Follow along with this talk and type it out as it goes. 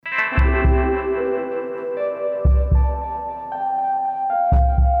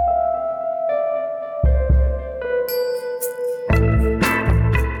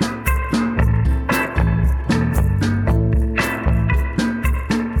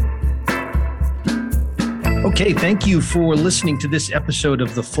Okay, thank you for listening to this episode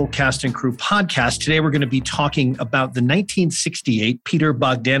of the Full Cast and Crew podcast. Today, we're going to be talking about the 1968 Peter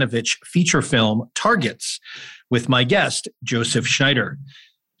Bogdanovich feature film Targets with my guest, Joseph Schneider.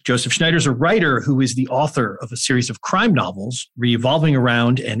 Joseph Schneider is a writer who is the author of a series of crime novels revolving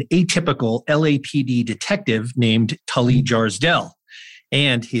around an atypical LAPD detective named Tully Jarsdell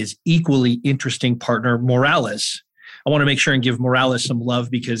and his equally interesting partner, Morales. I want to make sure and give Morales some love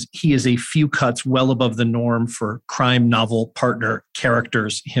because he is a few cuts well above the norm for crime novel partner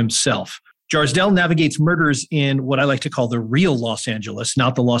characters himself. Jarsdell navigates murders in what I like to call the real Los Angeles,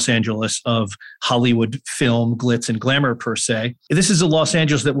 not the Los Angeles of Hollywood film, glitz, and glamour per se. This is a Los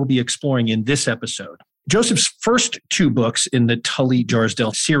Angeles that we'll be exploring in this episode. Joseph's first two books in the Tully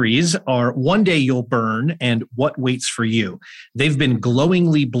Jarsdell series are One Day You'll Burn and What Waits for You. They've been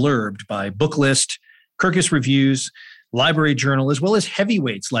glowingly blurbed by Booklist, Kirkus Reviews, Library Journal, as well as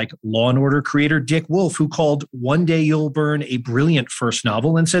heavyweights like Law and Order creator Dick Wolf, who called One Day You'll Burn a brilliant first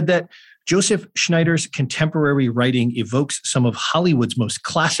novel and said that Joseph Schneider's contemporary writing evokes some of Hollywood's most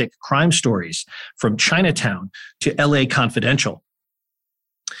classic crime stories, from Chinatown to LA Confidential.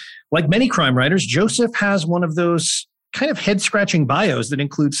 Like many crime writers, Joseph has one of those kind of head-scratching bios that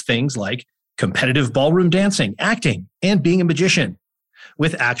includes things like competitive ballroom dancing, acting, and being a magician,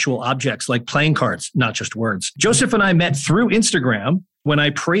 with actual objects like playing cards, not just words. Joseph and I met through Instagram when I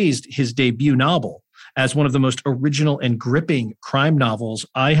praised his debut novel as one of the most original and gripping crime novels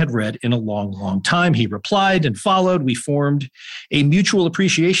I had read in a long, long time. He replied and followed. We formed a mutual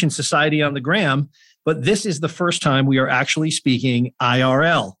appreciation society on the gram, but this is the first time we are actually speaking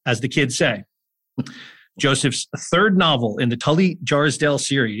IRL, as the kids say. Joseph's third novel in the Tully Jarsdell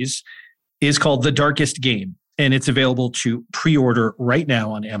series is called The Darkest Game, and it's available to pre-order right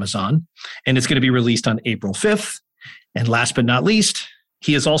now on Amazon, and it's going to be released on April 5th. And last but not least,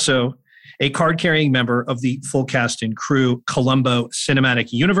 he is also a card-carrying member of the Full Cast and Crew Columbo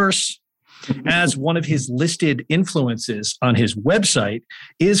Cinematic Universe. As one of his listed influences on his website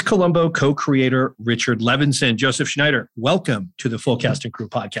is Columbo co-creator Richard Levinson. Joseph Schneider, welcome to the Full Cast and Crew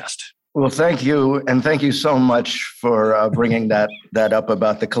podcast. Well, thank you. And thank you so much for bringing that up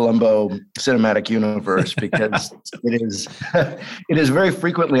about the Columbo Cinematic Universe, because it is very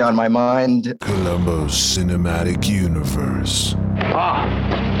frequently on my mind. Columbo Cinematic Universe.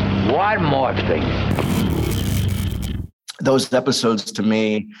 One more thing. Those episodes to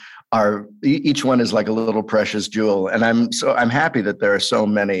me are, each one is like a little precious jewel. And I'm happy that there are so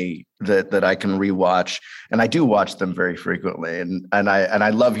many that I can rewatch. And I do watch them very frequently. And I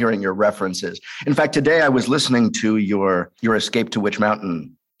love hearing your references. In fact, today I was listening to your Escape to Witch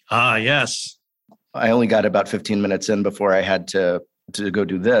Mountain. Ah, yes. I only got about 15 minutes in before I had to go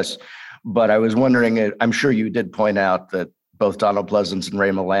do this. But I was wondering, I'm sure you did point out that both Donald Pleasence and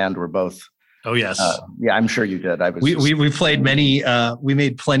Ray Milland were both. Oh, yes. Yeah, I'm sure you did. We played many, we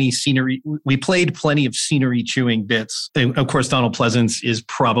made plenty scenery. We played plenty of scenery chewing bits. And of course, Donald Pleasence is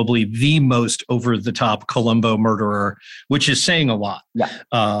probably the most over the top Columbo murderer, which is saying a lot.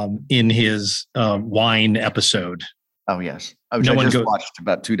 Yeah. In his wine episode. Oh, yes. I just watched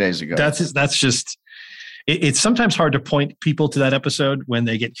about 2 days ago. That's just, it's sometimes hard to point people to that episode when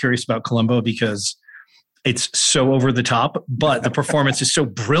they get curious about Columbo because it's so over the top, but the performance is so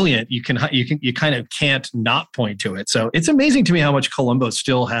brilliant. You kind of can't not point to it. So it's amazing to me how much Columbo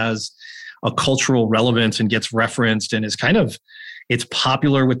still has a cultural relevance and gets referenced and is it's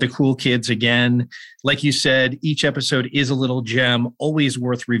popular with the cool kids again. Like you said, each episode is a little gem, always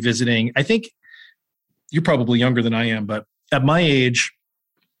worth revisiting. I think you're probably younger than I am, but at my age,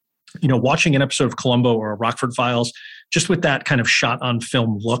 watching an episode of Columbo or Rockford Files, just with that kind of shot on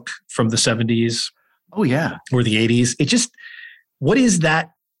film look from the 70s. Oh, yeah. Or the 80s. It just, what is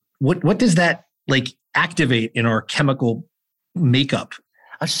that? What does that like activate in our chemical makeup?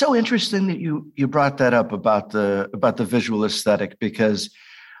 It's so interesting that you brought that up about the visual aesthetic, because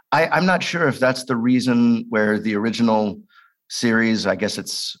I'm not sure if that's the reason where the original series, I guess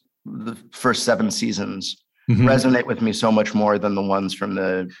it's the first 7 seasons, resonate with me so much more than the ones from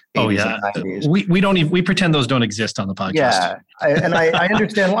the 80s and 90s. We pretend those don't exist on the podcast. Yeah, I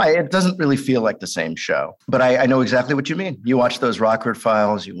understand why. It doesn't really feel like the same show, but I know exactly what you mean. You watch those Rockford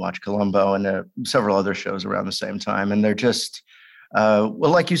Files, you watch Columbo, and several other shows around the same time, and they're just,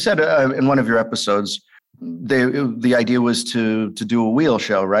 like you said in one of your episodes, the idea was to do a wheel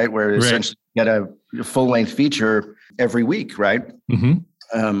show, right? Where essentially you get a full-length feature every week, right?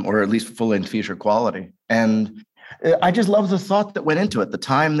 Mm-hmm. Or at least full-length feature quality. And I just love the thought that went into it, the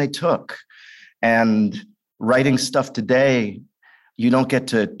time they took. And writing stuff today, you don't get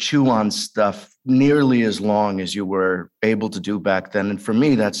to chew on stuff nearly as long as you were able to do back then. And for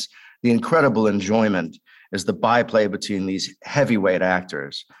me, that's the incredible enjoyment is the byplay between these heavyweight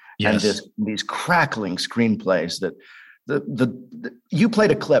actors and these crackling screenplays that you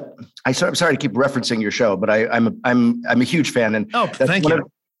played a clip. I'm sorry to keep referencing your show, but I'm a huge fan, and thank you.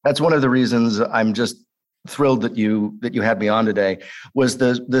 That's one of the reasons I'm just thrilled that you had me on today. Was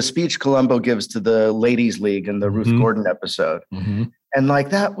the speech Columbo gives to the Ladies League in the Ruth Gordon episode, and like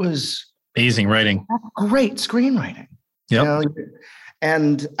that was amazing writing, great screenwriting. Yeah,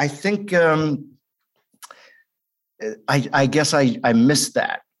 and I think I guess I missed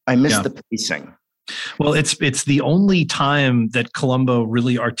that. I missed the pacing. Well, it's the only time that Columbo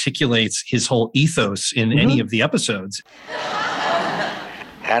really articulates his whole ethos in any of the episodes.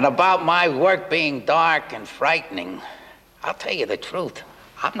 And about my work being dark and frightening, I'll tell you the truth.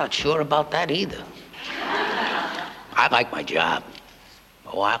 I'm not sure about that either. I like my job.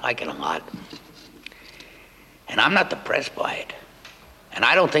 Oh, I like it a lot. And I'm not depressed by it. And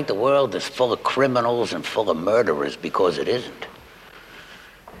I don't think the world is full of criminals and full of murderers because it isn't.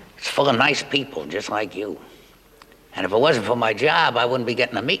 It's full of nice people, just like you. And if it wasn't for my job, I wouldn't be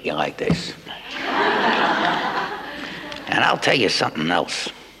getting to meet you like this. And I'll tell you something else.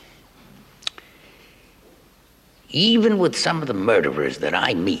 Even with some of the murderers that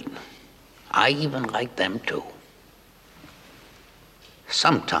I meet, I even like them too.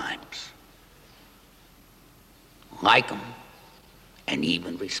 Sometimes. Like them and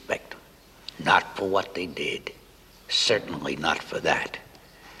even respect them. Not for what they did. Certainly not for that.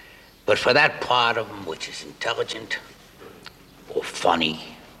 But for that part of them which is intelligent, or funny,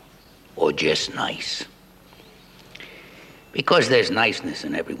 or just nice. Because there's niceness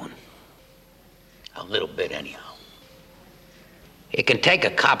in everyone. A little bit anyhow. You can take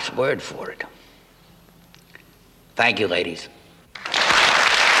a cop's word for it. Thank you, ladies.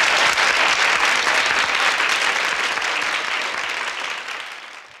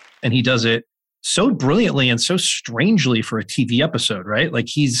 And he does it so brilliantly and so strangely for a TV episode, right? Like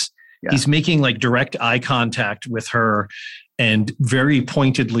he's making like direct eye contact with her and very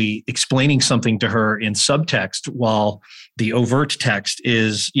pointedly explaining something to her in subtext, while the overt text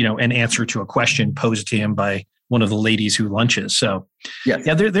is, an answer to a question posed to him by one of the ladies who lunches. So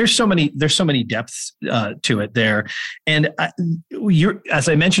there's so many depths to it there. And as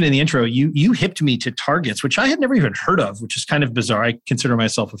I mentioned in the intro, you hipped me to Targets, which I had never even heard of, which is kind of bizarre. I consider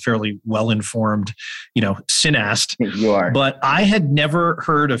myself a fairly well-informed, cineast. You are. But I had never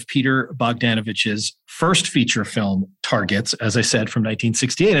heard of Peter Bogdanovich's first feature film, Targets, as I said, from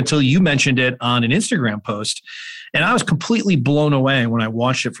 1968, until you mentioned it on an Instagram post. And I was completely blown away when I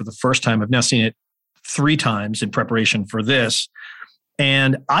watched it for the first time. I've now seen it 3 times in preparation for this.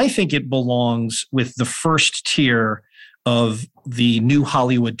 And I think it belongs with the first tier of the new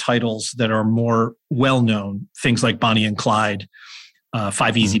Hollywood titles that are more well-known, things like Bonnie and Clyde,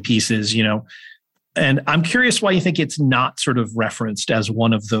 Five Easy Pieces, And I'm curious why you think it's not sort of referenced as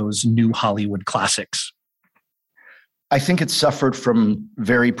one of those new Hollywood classics. I think it suffered from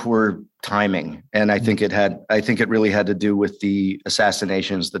very poor timing. And I think it really had to do with the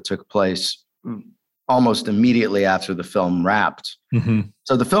assassinations that took place almost immediately after the film wrapped.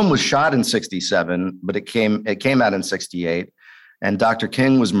 So the film was shot in 1967, but it came out in 1968. And Dr.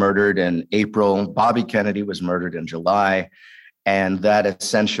 King was murdered in April. Bobby Kennedy was murdered in July. And that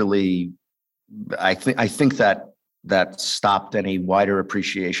essentially, I think that stopped any wider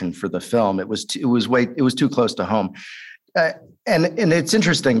appreciation for the film. It was too close to home. And it's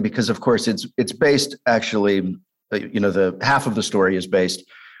interesting because, of course, it's based actually, the half of the story is based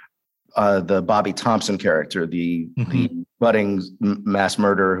the Bobby Thompson character, the budding mass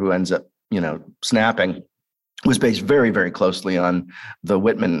murderer who ends up, snapping, was based very, very closely on the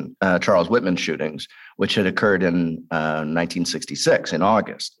Charles Whitman shootings, which had occurred in 1966 in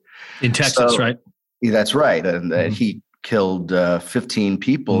August. In Texas, right? That's right. And he killed 15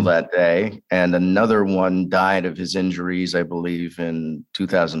 people that day, and another one died of his injuries, I believe, in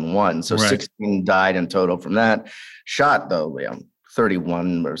 2001. So 16 died in total from that. Shot, though,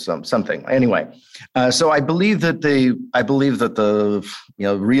 31 or something. Anyway, so I believe that the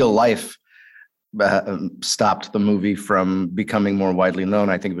real life stopped the movie from becoming more widely known.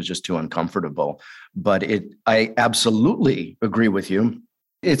 I think it was just too uncomfortable. But I absolutely agree with you.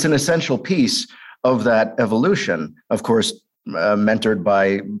 It's an essential piece of that evolution, of course, mentored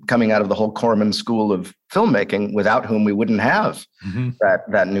by coming out of the whole Corman school of filmmaking, without whom we wouldn't have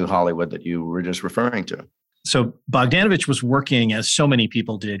that new Hollywood that you were just referring to. So Bogdanovich was working, as so many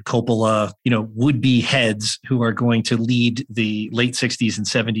people did, Coppola, would-be heads who are going to lead the late 60s and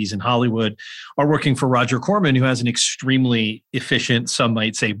 70s in Hollywood, are working for Roger Corman, who has an extremely efficient, some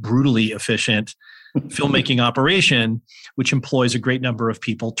might say brutally efficient filmmaking operation, which employs a great number of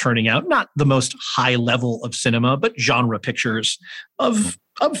people turning out not the most high level of cinema, but genre pictures of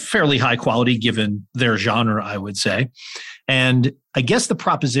fairly high quality given their genre, I would say. And I guess the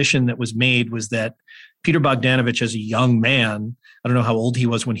proposition that was made was that Peter Bogdanovich, as a young man, I don't know how old he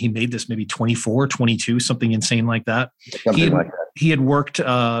was when he made this, maybe 24, 22, something insane like that. He had worked,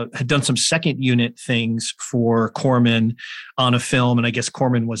 had done some second unit things for Corman on a film, and I guess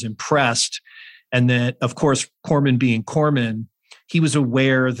Corman was impressed. And that, of course, Corman being Corman, he was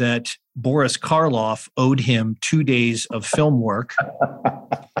aware that Boris Karloff owed him 2 days of film work.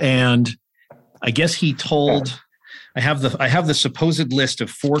 And I guess he told, I have the supposed list of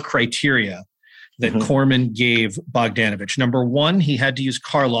 4 criteria that Corman gave Bogdanovich. Number 1, he had to use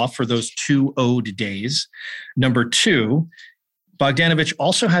Karloff for those 2 owed days. Number 2, Bogdanovich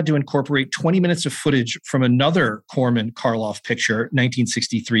also had to incorporate 20 minutes of footage from another Corman-Karloff picture,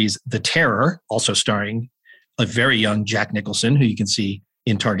 1963's The Terror, also starring a very young Jack Nicholson, who you can see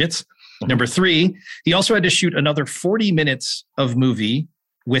in Targets. Number 3, he also had to shoot another 40 minutes of movie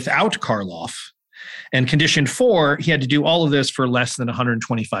without Karloff. And condition 4, he had to do all of this for less than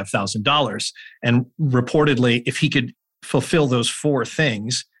 $125,000. And reportedly, if he could fulfill those 4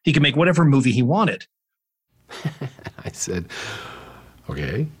 things, he could make whatever movie he wanted. I said,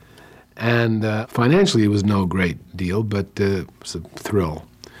 okay. And financially, it was no great deal, but it was a thrill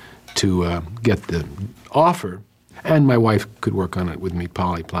to get the offer. And my wife could work on it with me,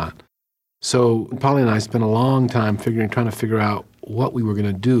 Polly Platt. So Polly and I spent a long time trying to figure out what we were going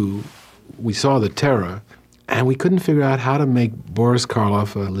to do. We saw The Terror, and we couldn't figure out how to make Boris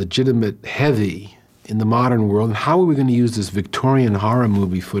Karloff a legitimate heavy in the modern world, and how were we going to use this Victorian horror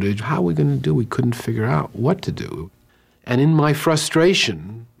movie footage? How were we going to do? We couldn't figure out what to do. And in my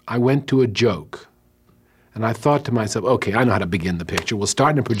frustration, I went to a joke. And I thought to myself, okay, I know how to begin the picture. We'll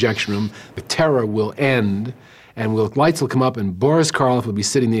start in a projection room, The Terror will end, and lights will come up, and Boris Karloff will be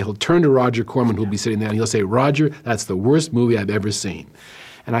sitting there. He'll turn to Roger Corman, who'll be sitting there, and he'll say, Roger, that's the worst movie I've ever seen.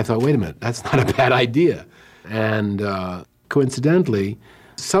 And I thought, wait a minute, that's not a bad idea. And coincidentally,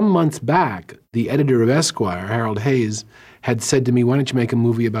 some months back, the editor of Esquire, Harold Hayes, had said to me, why don't you make a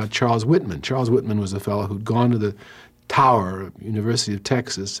movie about Charles Whitman? Charles Whitman was a fellow who'd gone to the Tower, University of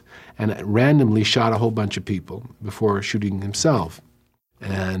Texas, and randomly shot a whole bunch of people before shooting himself.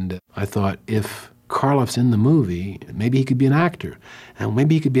 And I thought, if Karloff's in the movie, maybe he could be an actor. And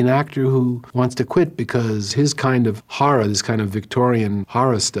maybe he could be an actor who wants to quit because his kind of horror, this kind of Victorian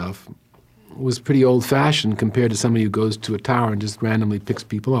horror stuff, was pretty old-fashioned compared to somebody who goes to a tower and just randomly picks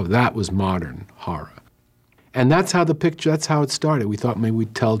people up. That was modern horror. And that's how it started. We thought maybe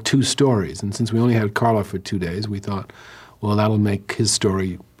we'd tell 2 stories. And since we only had Karloff for 2 days, we thought, well, that'll make his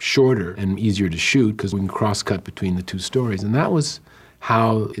story shorter and easier to shoot because we can cross-cut between the 2 stories. And that was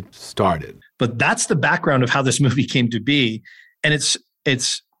how it started. But that's the background of how this movie came to be. And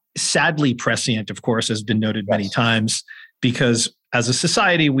it's sadly prescient, of course, has been noted many times, because as a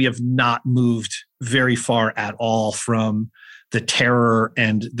society, we have not moved very far at all from the terror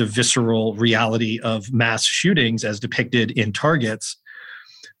and the visceral reality of mass shootings as depicted in Targets.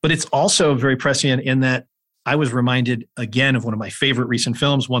 But it's also very prescient in that I was reminded again of one of my favorite recent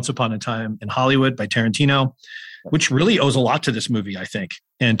films, Once Upon a Time in Hollywood by Tarantino, which really owes a lot to this movie, I think.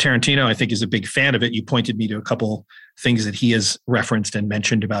 And Tarantino, I think, is a big fan of it. You pointed me to a couple things that he has referenced and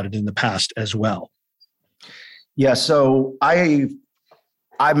mentioned about it in the past as well. Yeah, so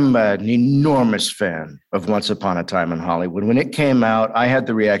I'm an enormous fan of Once Upon a Time in Hollywood. When it came out, I had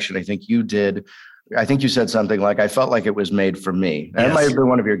the reaction I think you did. I think you said something like, I felt like it was made for me. That might have been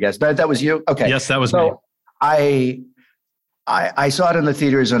one of your guests. That was you? Okay. Yes, that was me. I saw it in the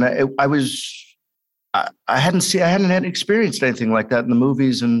theaters, and I hadn't experienced anything like that in the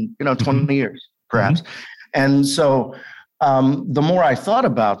movies in 20 years, perhaps. And so the more I thought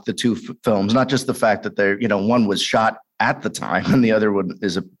about the 2 films, not just the fact that they're, one was shot at the time and the other one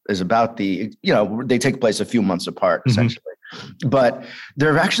is about they take place a few months apart, essentially. But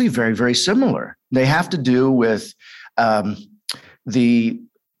they're actually very, very similar. They have to do with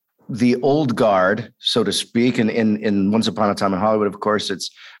the old guard, so to speak. And in Once Upon a Time in Hollywood, of course, it's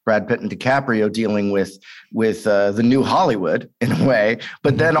Brad Pitt and DiCaprio dealing with the new Hollywood in a way,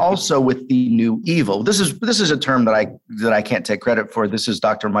 but then also with the new evil. This is a term that I can't take credit for. This is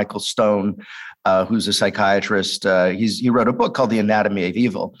Dr. Michael Stone, who's a psychiatrist. He wrote a book called The Anatomy of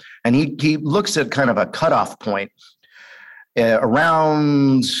Evil, and he looks at kind of a cutoff point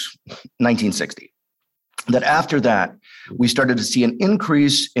around 1960. That after that, we started to see an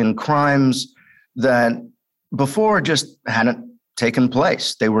increase in crimes that before just hadn't taken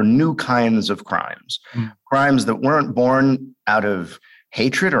place. They were new kinds of crimes, crimes that weren't born out of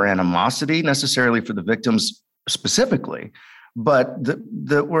hatred or animosity necessarily for the victims specifically, but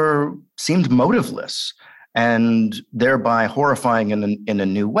that seemed motiveless and thereby horrifying in a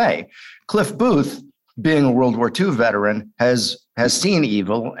new way. Cliff Booth, being a World War II veteran, has seen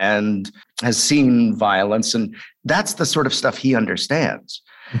evil and has seen violence, and that's the sort of stuff he understands.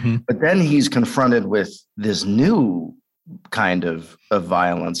 Mm-hmm. But then he's confronted with this new kind of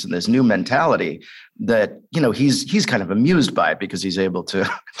violence and this new mentality that, he's kind of amused by because he's able to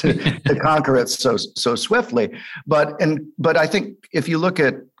conquer it so swiftly. But I think if you look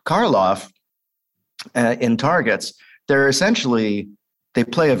at Karloff in Targets, they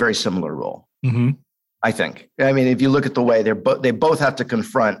play a very similar role. Mm-hmm. I think. I mean, if you look at the way they both have to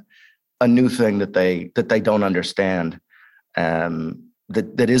confront a new thing that they don't understand,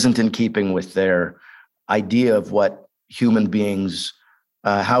 that isn't in keeping with their idea of what human beings,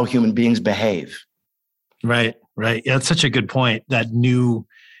 how human beings behave. Right. Yeah, that's such a good point. That new,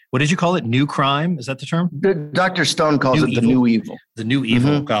 what did you call it? New crime? Is that the term? Dr. Stone calls it the new evil. The new evil.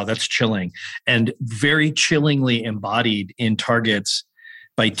 Mm-hmm. Wow, that's chilling. And very chillingly embodied in Targets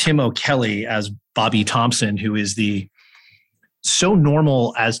by Tim O'Kelly as Bobby Thompson, who is so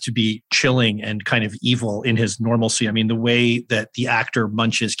normal as to be chilling and kind of evil in his normalcy. I mean, the way that the actor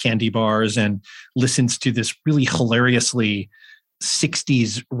munches candy bars and listens to this really hilariously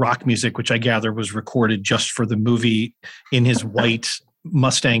 60s rock music, which I gather was recorded just for the movie in his white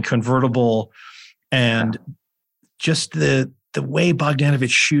Mustang convertible. And just the way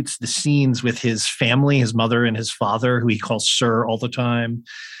Bogdanovich shoots the scenes with his family, his mother and his father, who he calls Sir all the time.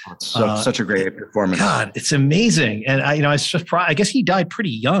 Such a great performance. God, it's amazing. And I was surprised. I guess he died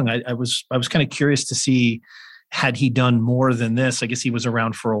pretty young. I was kind of curious to see, had he done more than this? I guess he was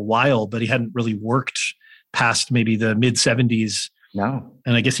around for a while, but he hadn't really worked past maybe the mid 70s. No.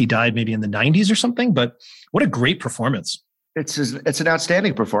 And I guess he died maybe in the 90s or something, but what a great performance. It's an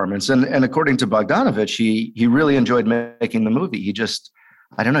outstanding performance. And according to Bogdanovich, he really enjoyed making the movie.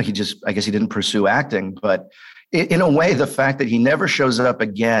 I guess he didn't pursue acting, but in a way, the fact that he never shows up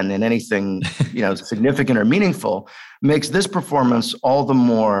again in anything, significant or meaningful makes this performance all the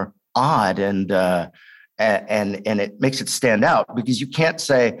more odd and it makes it stand out, because you can't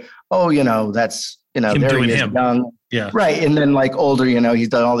say, that's, there he is young. Yeah. Right. And then older, he's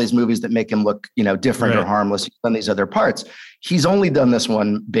done all these movies that make him look, different or harmless. He's done these other parts. He's only done this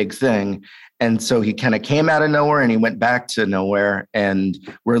one big thing. And so he kind of came out of nowhere and he went back to nowhere. And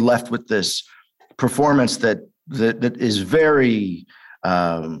we're left with this performance that is very,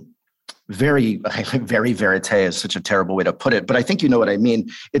 very, very verite is such a terrible way to put it. But I think you know what I mean.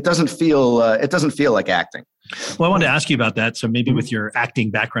 It doesn't feel like acting. Well, I wanted to ask you about that. So maybe with your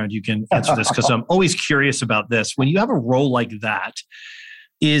acting background, you can answer this, because I'm always curious about this. When you have a role like that,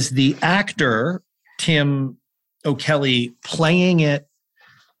 is the actor, Tim O'Kelly, playing it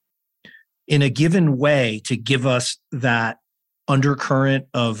in a given way to give us that undercurrent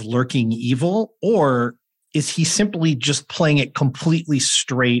of lurking evil? Or is he simply just playing it completely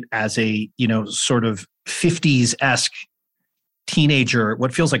straight as a, sort of 50s-esque teenager,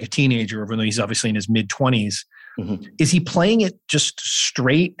 what feels like a teenager, even though he's obviously in his mid-20s? Mm-hmm. Is he playing it just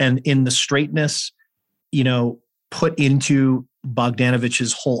straight, and in the straightness, put into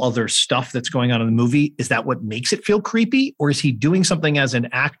Bogdanovich's whole other stuff that's going on in the movie? Is that what makes it feel creepy? Or is he doing something as an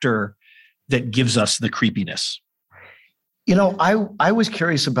actor that gives us the creepiness? I was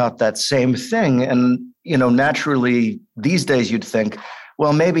curious about that same thing. And, naturally these days you'd think,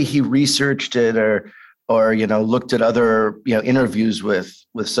 well, maybe he researched it or looked at other, interviews with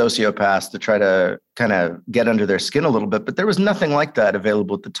sociopaths to try to kind of get under their skin a little bit. But there was nothing like that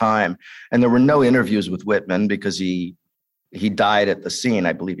available at the time. And there were no interviews with Whitman because he died at the scene.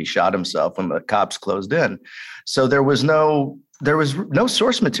 I believe he shot himself when the cops closed in. So there was no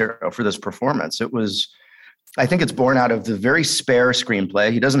source material for this performance. I think it's born out of the very spare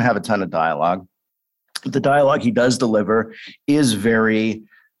screenplay. He doesn't have a ton of dialogue. The dialogue he does deliver is very,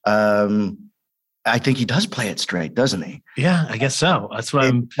 I think he does play it straight, doesn't he? Yeah, I guess so. That's what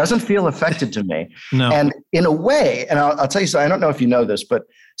it doesn't feel affected to me. No. And in a way, and I'll tell you, so I don't know if you know this, but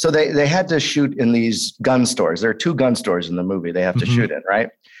so they had to shoot in these gun stores. There are 2 gun stores in the movie they have to shoot in, right?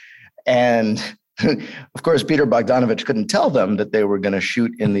 And of course, Peter Bogdanovich couldn't tell them that they were going to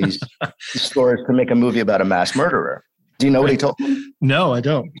shoot in these stores to make a movie about a mass murderer. Do you know what he told them? No, I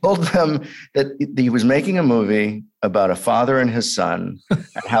don't. He told them that he was making a movie about a father and his son and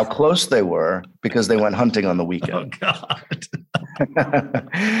how close they were because they went hunting on the weekend. Oh, God.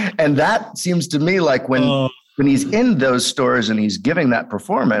 And that seems to me like when he's in those stores and he's giving that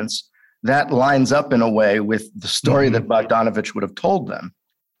performance, that lines up in a way with the story that Bogdanovich would have told them.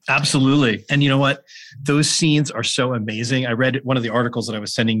 Absolutely. And you know what? Those scenes are so amazing. I read one of the articles that I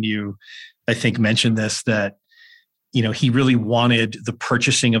was sending you, I think mentioned this, that, you know, he really wanted the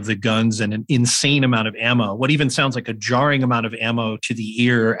purchasing of the guns and an insane amount of ammo, what even sounds like a jarring amount of ammo to the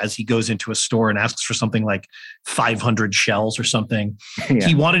ear as he goes into a store and asks for something like 500 shells or something. Yeah.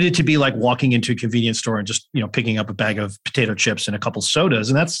 He wanted it to be like walking into a convenience store and just, you know, picking up a bag of potato chips and a couple sodas.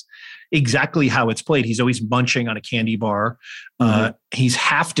 And that's exactly how it's played. He's always munching on a candy bar. He's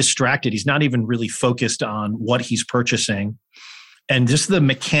half distracted. He's not even really focused on what he's purchasing. And just the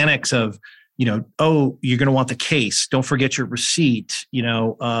mechanics of, you know, oh, you're going to want the case. Don't forget your receipt. You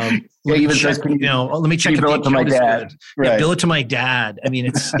know, let me check if the bill it to my dad. Right. Yeah, bill it to my dad. I mean,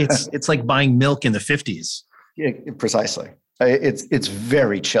 it's like buying milk in the 50s. Yeah, precisely. It's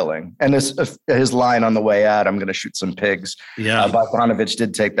very chilling. And his line on the way out, "I'm going to shoot some pigs." Yeah, Bogdanovich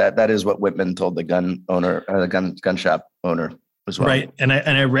did take that. That is what Whitman told the gun shop owner as well. Right. And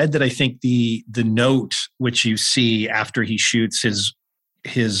I read that I think the note which you see after he shoots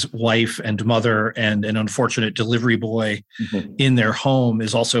his wife and mother and an unfortunate delivery boy in their home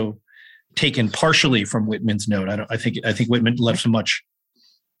is also taken partially from Whitman's note. I think Whitman left a much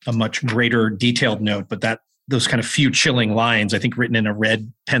greater detailed note, but those kind of few chilling lines, I think written in a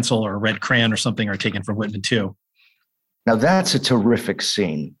red pencil or a red crayon or something, are taken from Whitman too. Now that's a terrific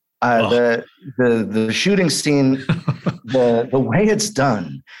scene. The shooting scene, the way it's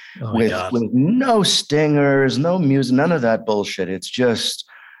done, with no stingers, no music, none of that bullshit. It's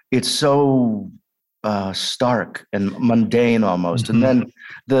so stark and mundane almost. And then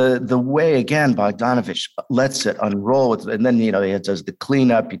the way, again, Bogdanovich lets it unroll and then, you know, he does the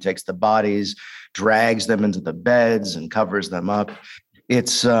cleanup. He takes the bodies, drags them into the beds and covers them up.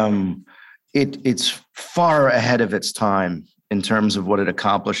 It's far ahead of its time in terms of what it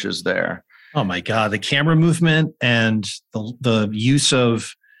accomplishes there. Oh my God, the camera movement and the use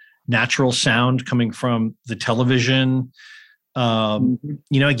of natural sound coming from the television. You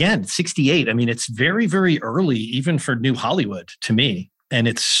know, again, 68. I mean, it's very, very early, even for New Hollywood to me. And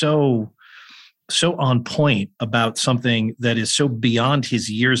it's so on point about something that is so beyond his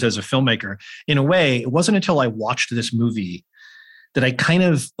years as a filmmaker. In a way, it wasn't until I watched this movie that I kind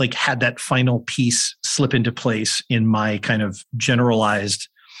of like had that final piece slip into place in my kind of generalized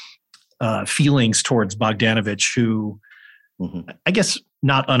feelings towards Bogdanovich, who I guess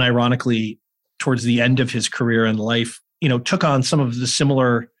not unironically towards the end of his career and life, you know, took on some of the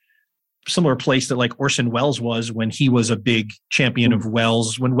similar place that like Orson Welles was when he was a big champion of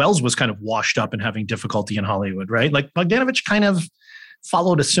Welles, when Welles was kind of washed up and having difficulty in Hollywood, right? Like Bogdanovich kind of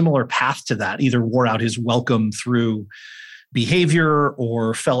followed a similar path to that, either wore out his welcome through behavior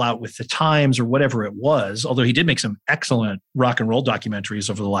or fell out with the times or whatever it was, although he did make some excellent rock and roll documentaries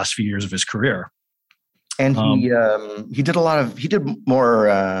over the last few years of his career. And he did a lot of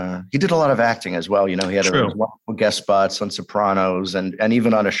acting as well. You know, he had wonderful guest spots on Sopranos and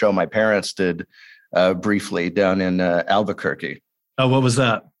even on a show my parents did briefly down in Albuquerque. Oh, what was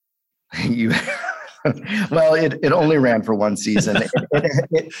that? Well, it only ran for one season.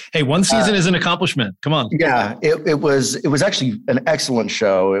 Hey, one season is an accomplishment. Come on. Yeah, it was actually an excellent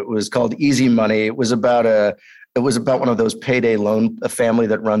show. It was called Easy Money. It was about one of those a family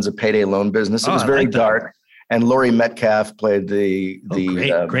that runs a payday loan business. It was very dark. And Laurie Metcalf played the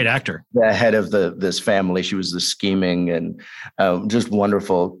great actor, the head of this family. She was the scheming and just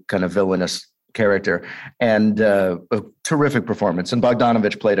wonderful kind of villainous character, and a terrific performance. And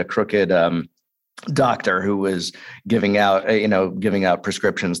Bogdanovich played a crooked doctor who was giving out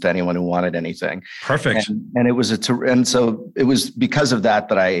prescriptions to anyone who wanted anything. Perfect. And it was so it was because of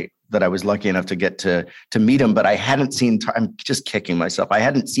that I was lucky enough to get to meet him, but I hadn't seen, I'm just kicking myself. I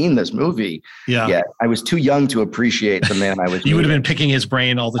hadn't seen this movie yet. I was too young to appreciate the man I was You would have been picking his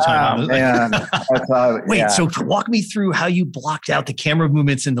brain all the time. Wait, so walk me through how you blocked out the camera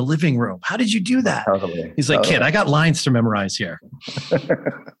movements in the living room. How did you do that? Totally. He's like, kid, I got lines to memorize here.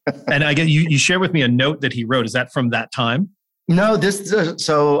 And I get you share with me a note that he wrote. Is that from that time? No,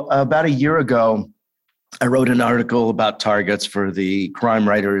 so about a year ago, I wrote an article about targets for the Crime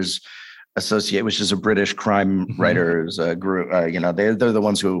Writers Association, which is a British crime writers group. They're the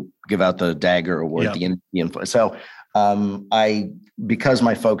ones who give out the Dagger Award, So because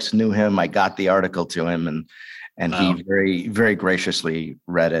my folks knew him, I got the article to him, and he very, very graciously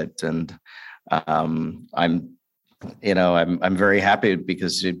read it. And I'm very happy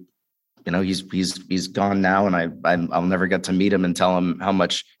because he's gone now, and I'll never get to meet him and tell him how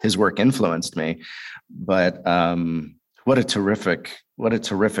much his work influenced me. But what a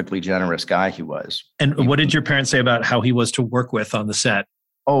terrifically generous guy he was. And what did your parents say about how he was to work with on the set?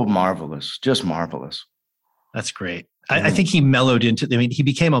 Oh, marvelous. Just marvelous. That's great. I think he mellowed into, I mean, he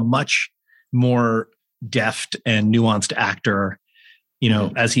became a much more deft and nuanced actor,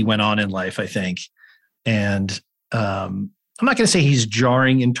 as he went on in life, I think. And I'm not going to say he's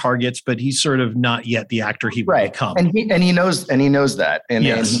jarring in Targets, but he's sort of not yet the actor he would become. And he knows that. And,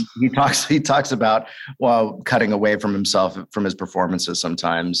 yes. and he talks about, cutting away from himself, from his performances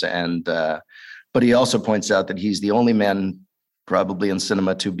sometimes. And, but he also points out that he's the only man probably in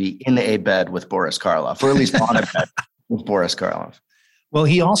cinema to be in a bed with Boris Karloff, or at least on a bed with Boris Karloff. Well,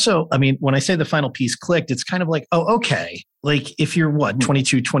 he also, I mean, when I say the final piece clicked, it's kind of like, oh, okay. Like if you're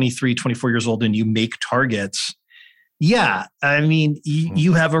 22, 23, 24 years old and you make Targets, yeah, I mean,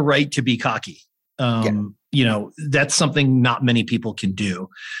 you have a right to be cocky. That's something not many people can do.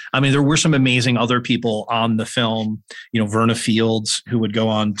 I mean, there were some amazing other people on the film, Verna Fields, who would go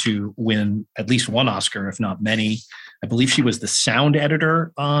on to win at least one Oscar, if not many. I believe she was the sound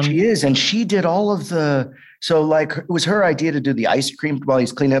editor on. She is, and she did all of the. So, like, it was her idea to do the ice cream while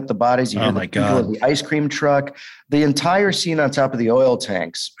he's cleaning up the bodies. Oh my God! The ice cream truck, the entire scene on top of the oil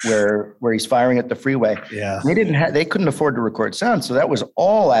tanks where he's firing at the freeway. Yeah, they couldn't afford to record sound, so that was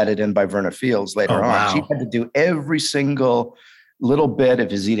all added in by Verna Fields later on. Wow. She had to do every single little bit of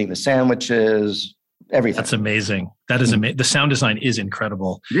his eating the sandwiches. Everything. That's amazing. That is amazing. The sound design is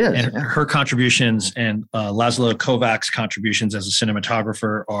incredible. Yes, and her contributions and Laszlo Kovac's contributions as a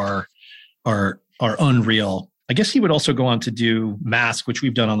cinematographer are unreal. I guess he would also go on to do Mask, which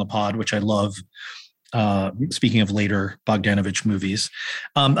we've done on the pod, which I love. Speaking of later Bogdanovich movies.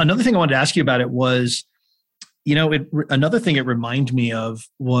 Another thing I wanted to ask you about it was, another thing it reminded me of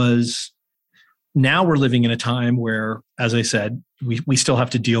was now we're living in a time where, as I said, we still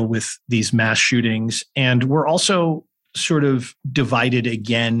have to deal with these mass shootings, and we're also sort of divided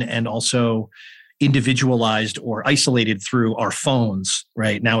again and also individualized or isolated through our phones.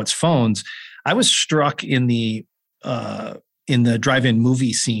 Right now it's phones. I was struck in the drive-in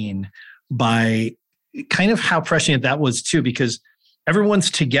movie scene by kind of how prescient that was too, because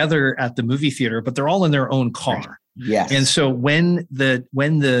everyone's together at the movie theater, but they're all in their own car. Yes. And so when the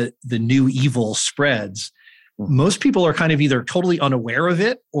new evil spreads, most people are kind of either totally unaware of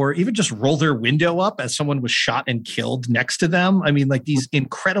it or even just roll their window up as someone was shot and killed next to them. I mean, like these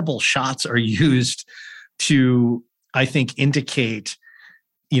incredible shots are used to, I think, indicate,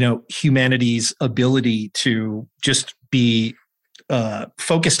 humanity's ability to just be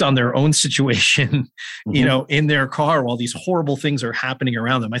focused on their own situation, in their car while these horrible things are happening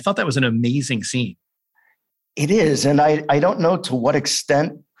around them. I thought that was an amazing scene. It is. And I don't know to what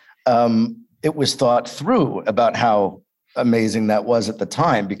extent it was thought through about how amazing that was at the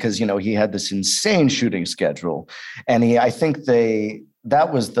time, because, he had this insane shooting schedule. And I think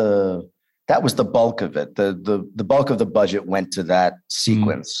that was the bulk of it. The bulk of the budget went to that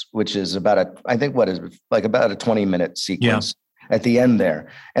sequence, which is about a 20-minute sequence at the end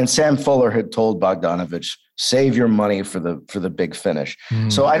there. And Sam Fuller had told Bogdanovich, save your money for the big finish.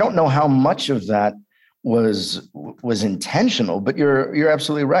 So I don't know how much of that was intentional, but you're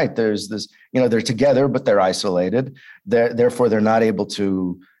absolutely right. There's this, they're together, but they're isolated. Therefore they're not able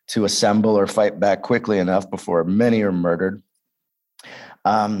to assemble or fight back quickly enough before many are murdered.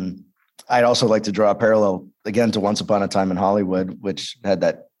 I'd also like to draw a parallel again to Once Upon a Time in Hollywood, which had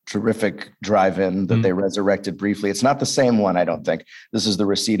that terrific drive-in that they resurrected briefly. It's not the same one, I don't think. This is the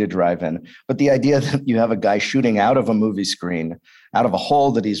Reseda drive-in. But the idea that you have a guy shooting out of a movie screen, out of a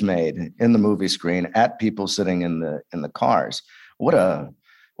hole that he's made in the movie screen at people sitting in the cars. What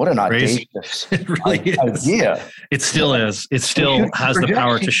an audacious idea. It still is. It still has the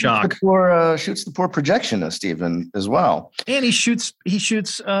power to shock. Shoots the poor projectionist even as well. And he shoots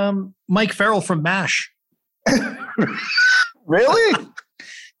Mike Farrell from MASH. Really?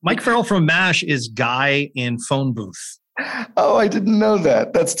 Mike Farrell from MASH is Guy in Phone Booth. Oh, I didn't know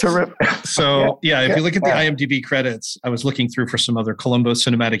that. That's terrific. So, if you look at the IMDb credits, I was looking through for some other Columbo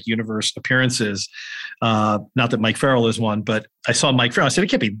Cinematic Universe appearances. Not that Mike Farrell is one, but I saw Mike Farrell. I said,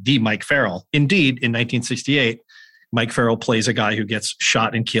 it can't be the Mike Farrell. Indeed, in 1968, Mike Farrell plays a guy who gets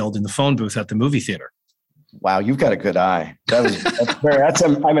shot and killed in the phone booth at the movie theater. Wow, you've got a good eye.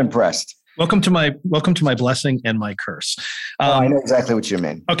 I'm impressed. Welcome to my blessing and my curse. I know exactly what you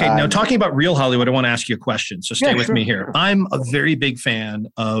mean. Okay, now talking about real Hollywood, I want to ask you a question. So stay with me here. I'm a very big fan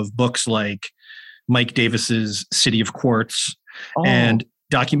of books like Mike Davis's City of Quartz and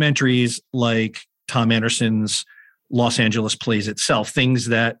documentaries like Tom Anderson's Los Angeles Plays Itself, things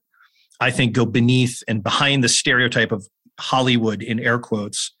that I think go beneath and behind the stereotype of Hollywood, in air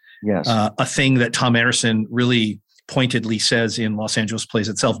quotes. Yes. A thing that Tom Anderson really pointedly says in Los Angeles Plays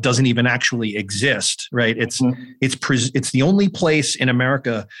Itself doesn't even actually exist, right? It's the only place in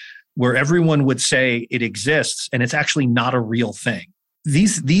America where everyone would say it exists and it's actually not a real thing.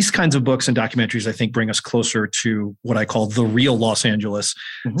 These kinds of books and documentaries, I think, bring us closer to what I call the real Los Angeles,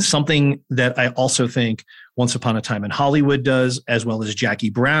 something that I also think Once Upon a Time in Hollywood does, as well as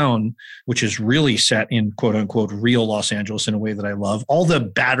Jackie Brown, which is really set in quote unquote real Los Angeles in a way that I love. All the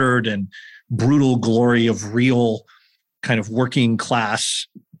battered and brutal glory of real kind of working class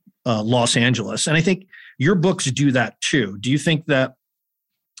Los Angeles. And I think your books do that too. Do you think that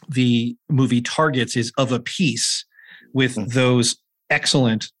the movie Targets is of a piece with those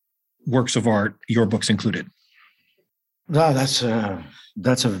excellent works of art, your books included? No, that's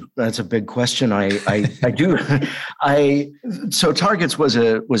a big question. I do. So Targets was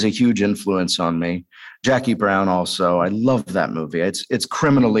a huge influence on me. Jackie Brown also. I love that movie. It's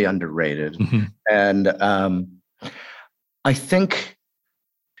criminally underrated, and I think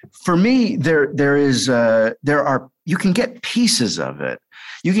for me there are you can get pieces of it.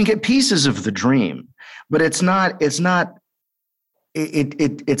 You can get pieces of the dream, but it's not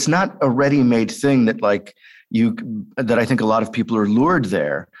a ready-made thing that that I think a lot of people are lured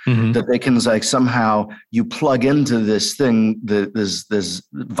there, that they can somehow you plug into this thing, this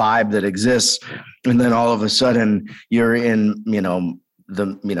vibe that exists, and then all of a sudden you're in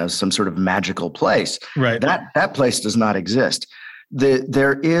some sort of magical place. Right. That place does not exist.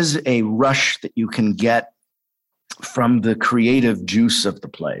 There is a rush that you can get from the creative juice of the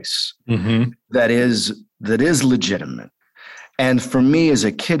place that is legitimate. And for me as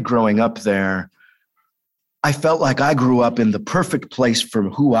a kid growing up there, I felt like I grew up in the perfect place for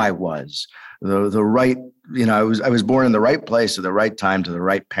who I was. The right, I was born in the right place at the right time to the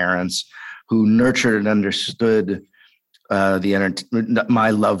right parents who nurtured and understood my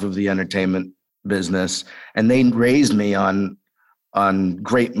love of the entertainment business, and they raised me on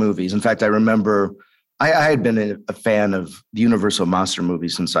great movies. In fact, I remember I had been a fan of the Universal monster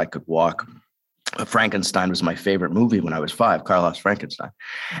movies since I could walk. Frankenstein was my favorite movie when I was 5, Carlos Frankenstein.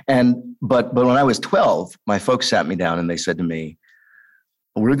 But when I was 12, my folks sat me down and they said to me,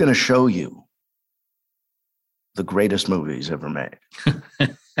 "We're going to show you the greatest movies ever made."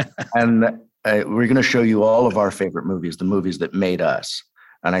 And we're going to show you all of our favorite movies, the movies that made us.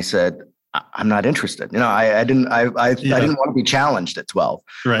 And I said, "I'm not interested." I didn't want to be challenged at 12.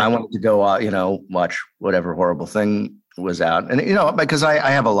 Right. I wanted to go, watch whatever horrible thing was out. And, because I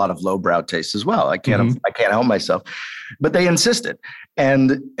have a lot of lowbrow tastes as well. I can't help myself, but they insisted.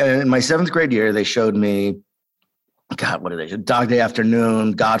 And in my 7th grade year, they showed me, God, what are they? Dog Day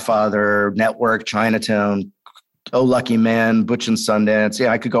Afternoon, Godfather, Network, Chinatown, Oh Lucky Man, Butch and Sundance.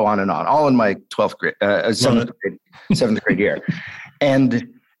 Yeah, I could go on and on, all in my 7th grade year.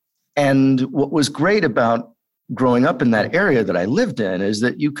 And what was great about growing up in that area that I lived in is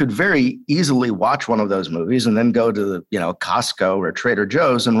that you could very easily watch one of those movies and then go to the, Costco or Trader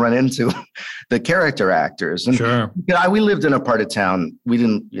Joe's and run into the character actors. And sure. We lived in a part of town, we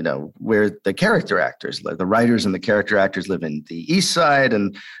didn't, where the character actors live. The writers and the character actors live in the East Side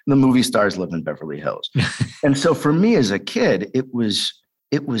and the movie stars live in Beverly Hills. And so for me as a kid, it was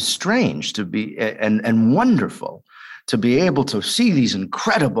strange to be and wonderful to be able to see these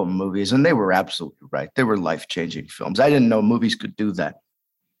incredible movies. And they were absolutely right. They were life-changing films. I didn't know movies could do that.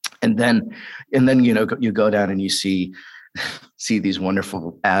 And then you go down and you see these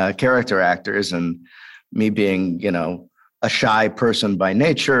wonderful character actors, and me being, a shy person by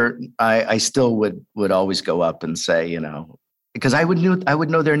nature, I still would always go up and say, because I would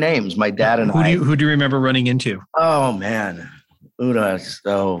know their names. My dad and who do you remember running into? Oh man, Udo.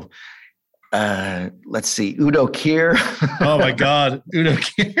 So let's see, Udo Kier. Oh my God, Udo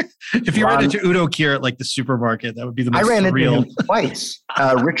Kier. If you ran into Udo Kier at the supermarket, that would be the most I ran surreal. into him twice.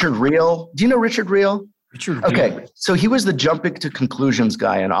 Richard Reel. Do you know Richard Reel? Okay, so he was the jumping to conclusions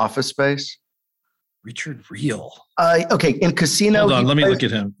guy in Office Space. Richard Reel. Okay, in Casino. Hold on, let me look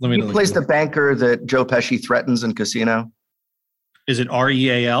at him. He plays the banker that Joe Pesci threatens in Casino. Is it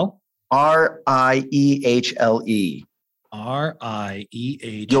R-E-A-L? R-I-E-H-L-E. R-I-E-H-L-E.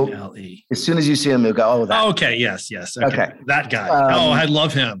 As soon as you see him, you'll go, "Oh, that." Okay, yes. Okay. That guy. I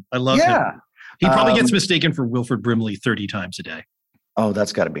love him. I love him. He probably gets mistaken for Wilford Brimley 30 times a day. Oh,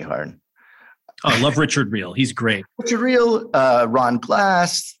 that's got to be hard. Oh, I love Richard Reel. He's great. Richard Reel, Ron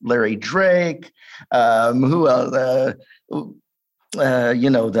Glass, Larry Drake, who else?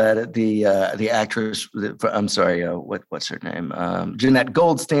 The actress. I'm sorry. What's her name? Jeanette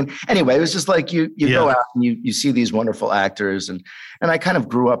Goldstein. Anyway, it was just like you go out and you see these wonderful actors, and I kind of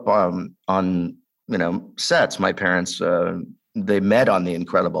grew up on sets. My parents they met on The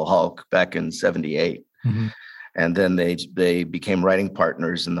Incredible Hulk back in '78, and then they became writing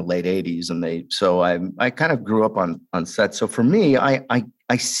partners in the late '80s, and I kind of grew up on sets. So for me, I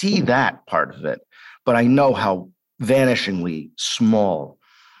I see that part of it, but I know how vanishingly small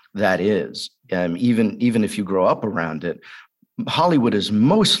that is. Even if you grow up around it, Hollywood is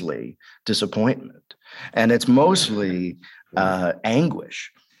mostly disappointment, and it's mostly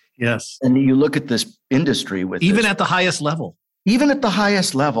anguish. Yes. And you look at this industry with even at the highest level. Even at the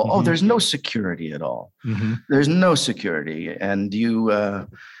highest level, Mm-hmm. there's no security at all. Mm-hmm. There's no security, and you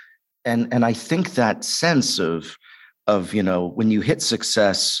and I think that sense of when you hit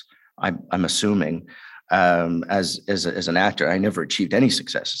success, I'm assuming as an actor, I never achieved any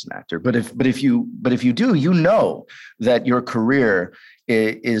success as an actor. But if you do, that your career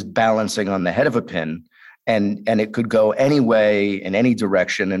is balancing on the head of a pin, and it could go any way in any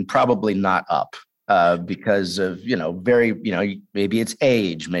direction, and probably not up. Because of, maybe it's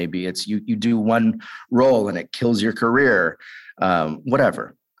age, maybe it's you do one role and it kills your career,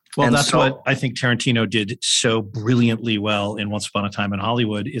 whatever. Well, and that's what I think Tarantino did so brilliantly well in Once Upon a Time in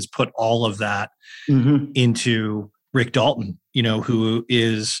Hollywood, is put all of that into Rick Dalton, who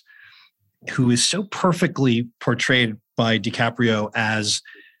is so perfectly portrayed by DiCaprio as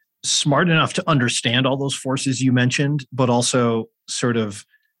smart enough to understand all those forces you mentioned, but also sort of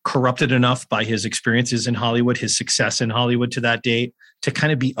corrupted enough by his experiences in Hollywood, his success in Hollywood to that date, to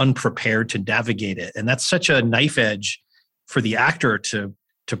kind of be unprepared to navigate it. And that's such a knife edge for the actor to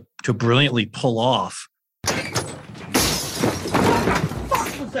brilliantly pull off. What the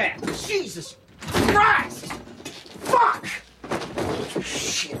fuck was that? Jesus Christ! Fuck!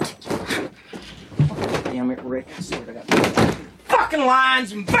 Shit. Damn it, Rick. I swear to God. Fucking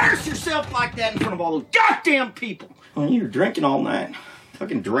lines, embarrass yourself like that in front of all those goddamn people. Oh, you were drinking all night.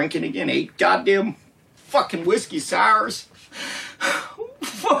 Fucking drinking again, 8 goddamn fucking whiskey sours.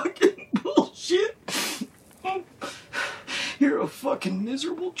 Fucking bullshit. You're a fucking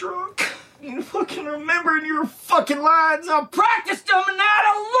miserable drunk. You fucking remembering your fucking lines. I practiced them and now I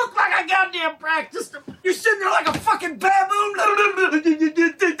don't look like I goddamn practiced them. You're sitting there like a fucking baboon.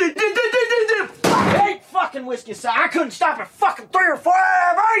 Fuck 8 fucking whiskey sours. I couldn't stop at fucking 3 or 4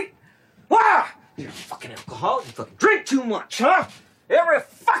 out of 8. Why? You're a fucking alcoholic. You fucking drink too much, huh? Every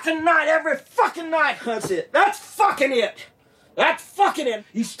fucking night. That's it. That's fucking it. That's fucking it.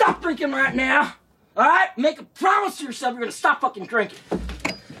 You stop drinking right now. All right? Make a promise to yourself you're going to stop fucking drinking.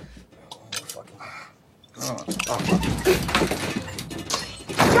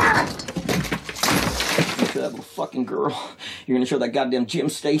 That little fucking girl. You're going to show that goddamn Jim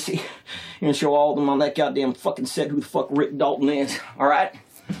Stacy. You're going to show all of them on that goddamn fucking set who the fuck Rick Dalton is. All right?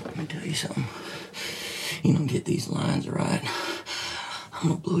 Let me tell you something. You don't get these lines, all right? I'm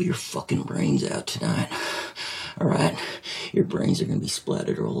gonna blow your fucking brains out tonight. All right? Your brains are gonna be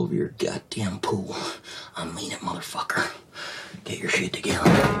splattered all over your goddamn pool. I mean it, motherfucker. Get your shit together.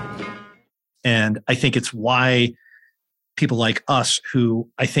 And I think it's why people like us, who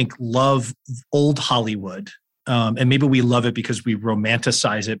I think love old Hollywood, and maybe we love it because we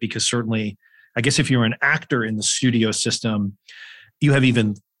romanticize it, because certainly, I guess if you're an actor in the studio system, you have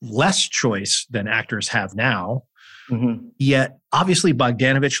even less choice than actors have now. Mm-hmm. Yet, obviously,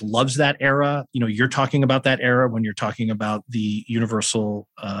 Bogdanovich loves that era. You're talking about that era when you're talking about the Universal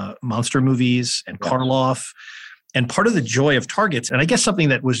monster movies and Karloff. And part of the joy of Targets, and I guess something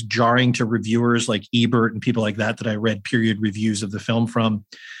that was jarring to reviewers like Ebert and people like that I read period reviews of the film from,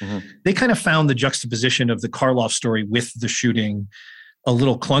 they kind of found the juxtaposition of the Karloff story with the shooting a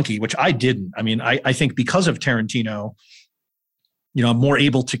little clunky, which I didn't. I mean, I think because of Tarantino, I'm more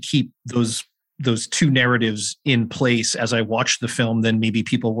able to keep those two narratives in place as I watched the film than maybe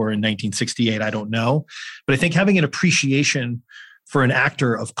people were in 1968. I don't know. But I think having an appreciation for an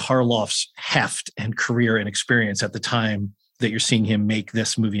actor of Karloff's heft and career and experience at the time that you're seeing him make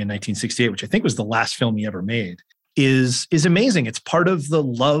this movie in 1968, which I think was the last film he ever made, is amazing. It's part of the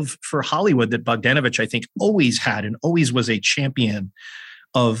love for Hollywood that Bogdanovich, I think, always had and always was a champion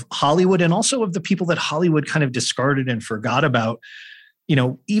of Hollywood, and also of the people that Hollywood kind of discarded and forgot about.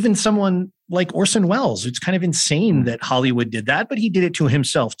 Even someone like Orson Welles. It's kind of insane that Hollywood did that, but he did it to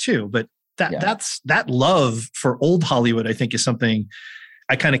himself too. But that love for old Hollywood, I think, is something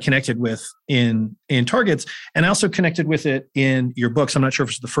I kind of connected with in Targets, and I also connected with it in your books. I'm not sure if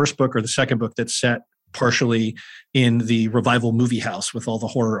it's the first book or the second book that's set partially in the Revival movie house with all the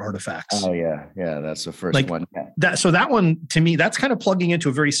horror artifacts. Oh yeah, that's the first one. That one, to me, that's kind of plugging into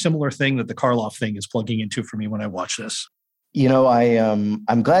a very similar thing that the Karloff thing is plugging into for me when I watch this.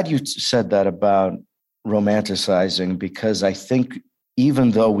 I'm glad you said that about romanticizing, because I think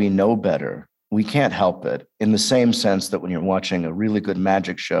even though we know better, we can't help it, in the same sense that when you're watching a really good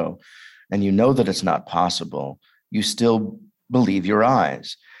magic show and you know that it's not possible, you still believe your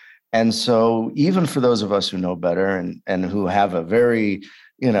eyes. And so even for those of us who know better and who have a very,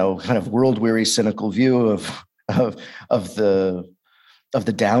 kind of world-weary, cynical view of the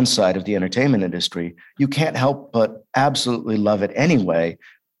downside of the entertainment industry, you can't help but absolutely love it anyway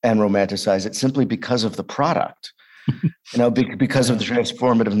and romanticize it simply because of the product. Because of the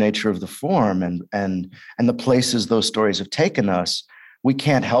transformative nature of the form and the places those stories have taken us. We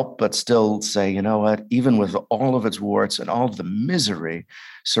can't help but still say, you know what, even with all of its warts and all of the misery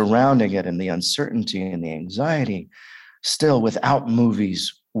surrounding it and the uncertainty and the anxiety, still without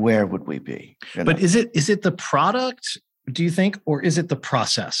movies, where would we be? But is it the product, do you think, or is it the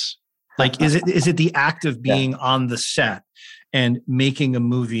process? Like, is it the act of being on the set and making a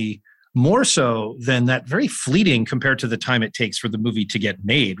movie more so than that very fleeting compared to the time it takes for the movie to get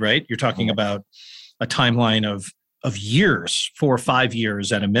made, right? You're talking about a timeline of years, 4 or 5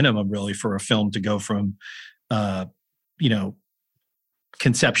 years at a minimum, really, for a film to go from,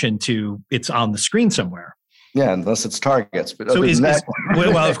 conception to it's on the screen somewhere. Yeah, unless it's Targets. But so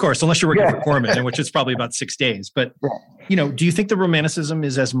well, of course, unless you're working for Corman, which is probably about 6 days. But do you think the romanticism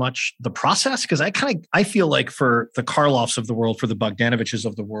is as much the process? Because I feel like for the Karloffs of the world, for the Bogdanoviches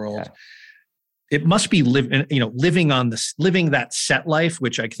of the world, it must be living that set life,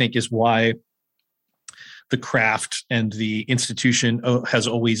 which I think is why the craft and the institution has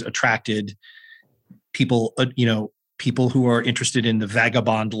always attracted people. People who are interested in the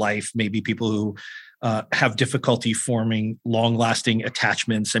vagabond life, maybe people who have difficulty forming long-lasting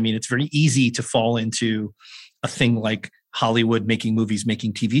attachments. I mean, it's very easy to fall into a thing like Hollywood, making movies,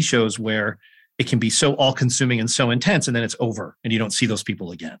 making TV shows, where it can be so all-consuming and so intense, and then it's over, and you don't see those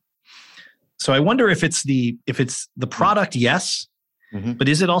people again. So I wonder if it's the product, yes, but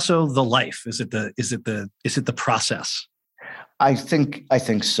is it also the life? Is it the process? I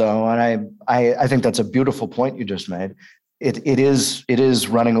think so, and I think that's a beautiful point you just made. It is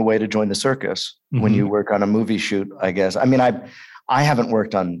running away to join the circus when you work on a movie shoot, I guess. I mean, I haven't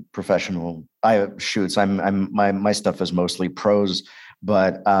worked on professional shoots. My stuff is mostly prose,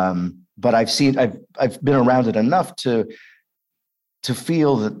 but I've been around it enough to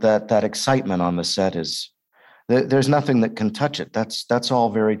feel that excitement on the set is there's nothing that can touch it. That's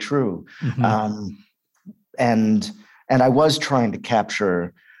all very true. And I was trying to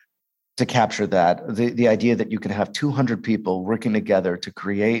capture that, the idea that you can have 200 people working together to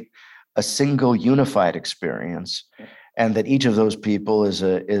create a single unified experience, and that each of those people is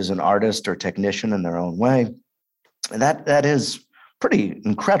an artist or technician in their own way. And that is pretty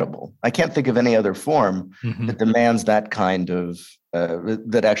incredible. I can't think of any other form that demands that kind of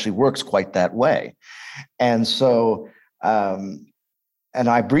that actually works quite that way. And so, and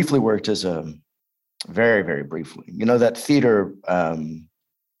I briefly worked as very, very briefly, that theater,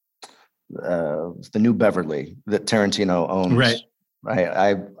 the New Beverly that Tarantino owns. Right.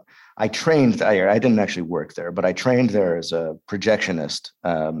 I trained there. I didn't actually work there, but I trained there as a projectionist.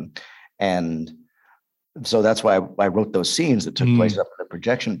 And so that's why I wrote those scenes that took place up in the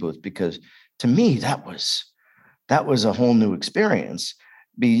projection booth, because to me, that was a whole new experience.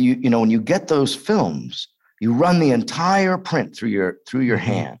 When you get those films, you run the entire print through your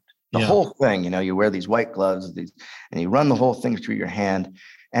hand, the whole thing. You wear these white gloves, and you run the whole thing through your hand.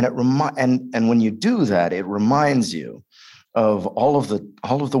 And and when you do that, it reminds you of all of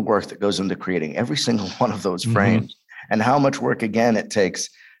the work that goes into creating every single one of those frames, and how much work again it takes,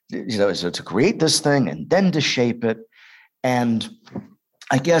 to create this thing and then to shape it. And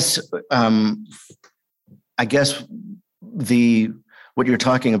I guess what you're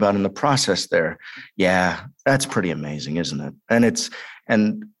talking about in the process there, that's pretty amazing, isn't it?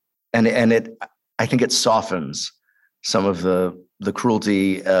 And I think it softens some of the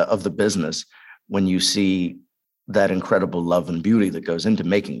cruelty of the business when you see that incredible love and beauty that goes into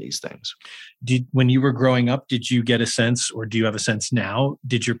making these things. When you were growing up, did you get a sense, or do you have a sense now,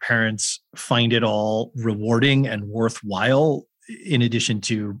 did your parents find it all rewarding and worthwhile in addition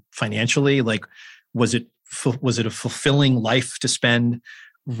to financially? Like, was it a fulfilling life to spend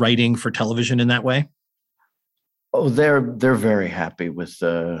writing for television in that way? Oh, they're very happy with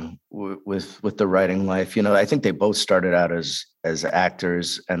the writing life. I think they both started out as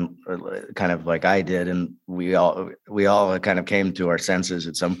actors, and kind of like I did, and we all kind of came to our senses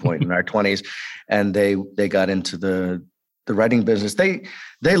at some point in our 20s, and they got into the writing business.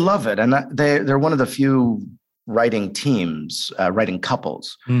 They love it, and they're one of the few writing teams, writing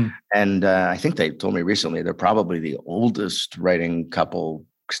couples, and I think they told me recently they're probably the oldest writing couple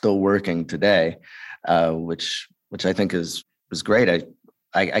still working today, which I think is great.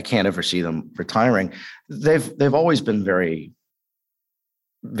 I can't ever see them retiring. They've always been very,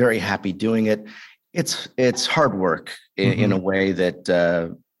 very happy doing it. It's hard work in a way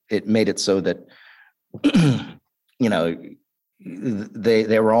that it made it so that, you know,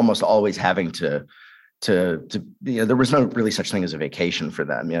 they were almost always having to there was no really such thing as a vacation for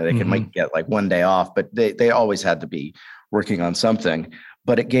them. You know, they might get like one day off, but they always had to be working on something.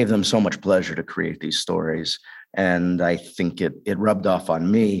 But it gave them so much pleasure to create these stories, and I think it rubbed off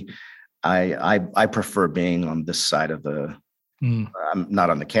on me. I prefer being on this side of the. I'm not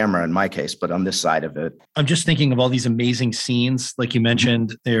on the camera in my case, but on this side of it. I'm just thinking of all these amazing scenes, like you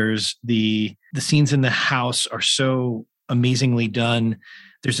mentioned. There's the scenes in the house are so amazingly done.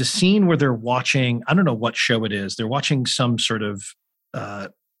 There's a scene where they're watching, I don't know what show it is. They're watching some sort of,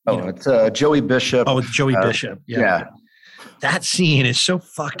 it's Joey Bishop. Oh, it's Joey Bishop. Yeah. That scene is so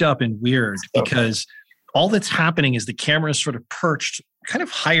fucked up and weird because all that's happening is the camera is sort of perched kind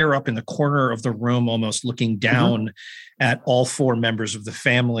of higher up in the corner of the room, almost looking down at all four members of the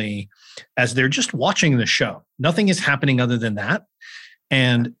family as they're just watching the show. Nothing is happening other than that.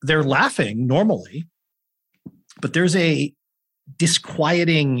 And they're laughing normally, but there's a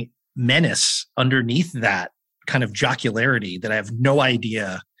disquieting menace underneath that kind of jocularity that I have no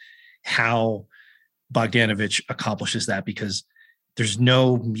idea how Bogdanovich accomplishes that, because there's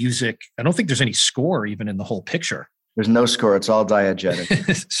no music. I don't think there's any score even in the whole picture. There's no score. It's all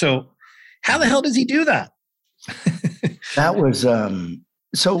diegetic. So how the hell does he do that? That was,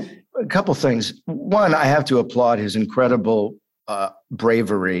 so a couple things. One, I have to applaud his incredible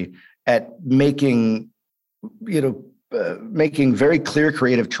bravery at making very clear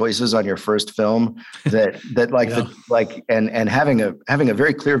creative choices on your first film and having a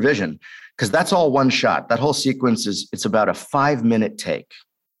very clear vision, because that's all one shot. That whole sequence it's about a 5-minute take.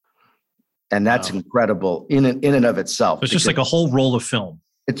 And that's incredible in and of itself. It's just like a whole roll of film.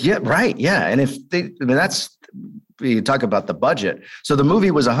 Right. Yeah. And that's, you talk about the budget. So the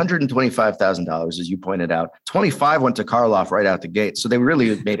movie was $125,000, as you pointed out. 25 went to Karloff right out the gate. So they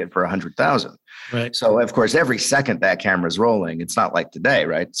really made it for $100,000. Right. So of course, every second that camera's rolling, it's not like today,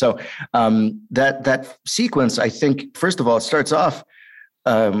 right? So that sequence, I think, first of all, it starts off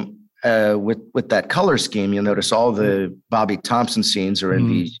with that color scheme. You'll notice all the Bobby Thompson scenes are in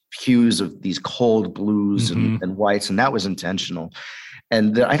these hues of these cold blues and whites, and that was intentional.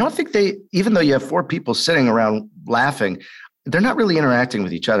 And I don't think even though you have four people sitting around laughing, they're not really interacting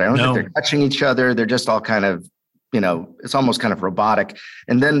with each other. I don't think they're touching each other. They're just all kind of, it's almost kind of robotic.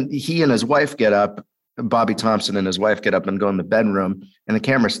 And then he and his wife get up, Bobby Thompson and his wife get up and go in the bedroom, and the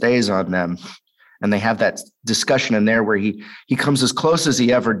camera stays on them. And they have that discussion in there where he comes as close as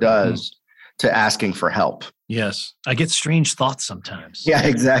he ever does to asking for help. Yes. I get strange thoughts sometimes. Yeah,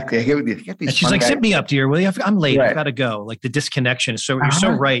 exactly. I get these and she's like, guys. "Sit me up, dear. Will you? I'm late. Right. I've got to go." Like the disconnection. So you're so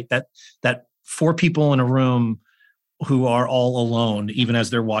right that four people in a room who are all alone, even as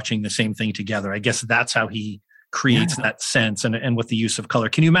they're watching the same thing together. I guess that's how he creates that sense and with the use of color.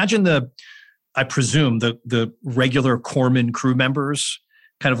 Can you imagine I presume the regular Corman crew members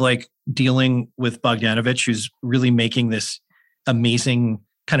kind of like dealing with Bogdanovich, who's really making this amazing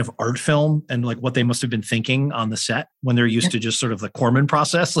kind of art film, and like what they must have been thinking on the set when they're used to just sort of the Corman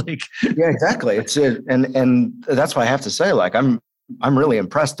process. Like, yeah, exactly. And that's why I have to say, like, I'm really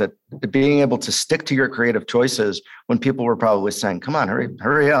impressed at being able to stick to your creative choices when people were probably saying, "Come on,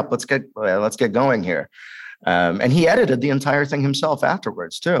 hurry up, let's get going here." And he edited the entire thing himself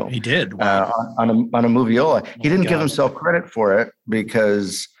afterwards too. He did. Wow. On a Moviola. He didn't give himself credit for it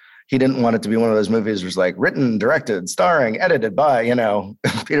because he didn't want it to be one of those movies where it's like written, directed, starring, edited by,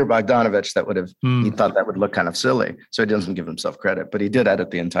 Peter Bogdanovich. That would have, he thought that would look kind of silly. So he doesn't give himself credit, but he did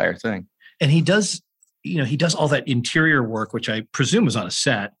edit the entire thing. And he does all that interior work, which I presume was on a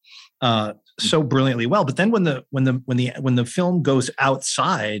set, so brilliantly well. But then when the film goes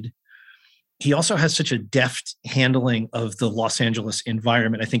outside, he also has such a deft handling of the Los Angeles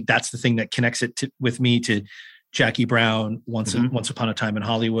environment. I think that's the thing that connects it with me to Jackie Brown, Once Upon a Time in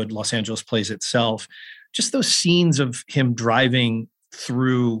Hollywood, Los Angeles Plays Itself. Just those scenes of him driving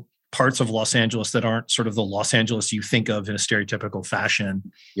through parts of Los Angeles that aren't sort of the Los Angeles you think of in a stereotypical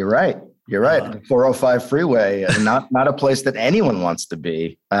fashion. You're right. The 405 freeway, not a place that anyone wants to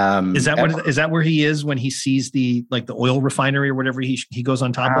be. Is that where he is when he sees the oil refinery or whatever he goes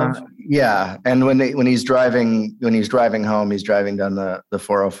on top of? Yeah, and when he's driving home, he's driving down the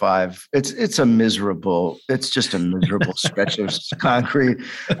 405. It's just a miserable stretch of concrete.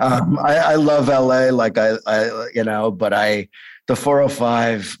 I love LA, the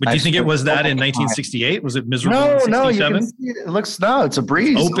 405. But do you think it was that in 1968? Was it miserable? No, you can see it's a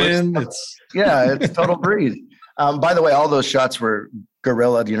breeze. Open. It's total breeze. By the way, all those shots were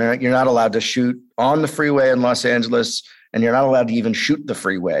guerrilla. You're not allowed to shoot on the freeway in Los Angeles, and you're not allowed to even shoot the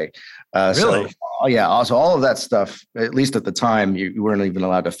freeway. Really? Yeah. Also, all of that stuff, at least at the time, you weren't even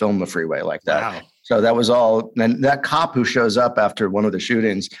allowed to film the freeway like that. Wow. So that was all. And that cop who shows up after one of the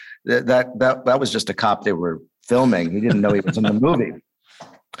shootings, that was just a cop they were filming. He didn't know he was in the movie.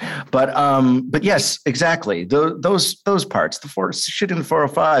 But yes, exactly. Those parts, shooting the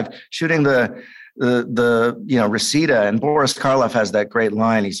 405, shooting the Reseda, and Boris Karloff has that great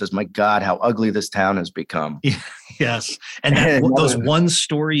line. He says, "My God, how ugly this town has become." Yes. And those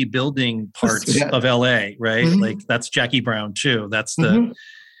one-story building parts of LA, right? Mm-hmm. Like that's Jackie Brown too. That's the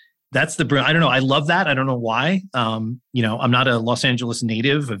I don't know. I love that. I don't know why. I'm not a Los Angeles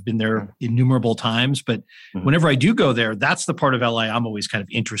native. I've been there innumerable times, but whenever I do go there, that's the part of LA I'm always kind of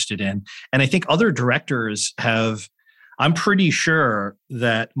interested in. And I think other directors I'm pretty sure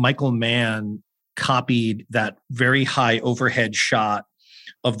that Michael Mann copied that very high overhead shot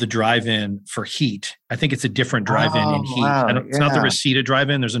of the drive-in for Heat. I think it's a different drive-in in Heat. Wow, It's not the Reseda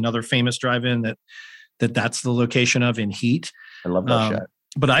drive-in. There's another famous drive-in that's the location of in Heat. I love that shot.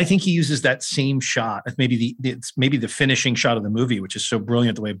 But I think he uses that same shot. Maybe the finishing shot of the movie, which is so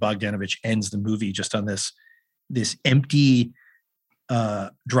brilliant the way Bogdanovich ends the movie just on this empty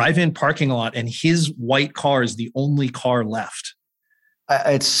drive-in parking lot, and his white car is the only car left.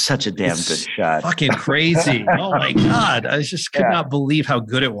 It's such a damn good shot. Fucking crazy. Oh my God. I just could not believe how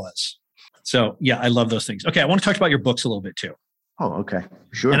good it was. So yeah, I love those things. Okay. I want to talk about your books a little bit too. Oh, okay.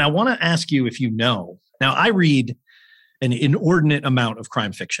 Sure. And I want to ask you if now I read an inordinate amount of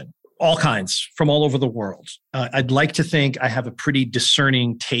crime fiction, all kinds from all over the world. I'd like to think I have a pretty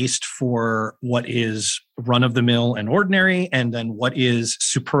discerning taste for what is run-of-the-mill and ordinary, and then what is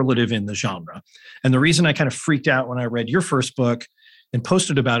superlative in the genre. And the reason I kind of freaked out when I read your first book and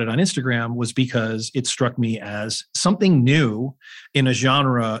posted about it on Instagram was because it struck me as something new in a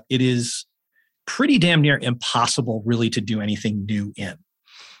genre it is pretty damn near impossible really to do anything new in.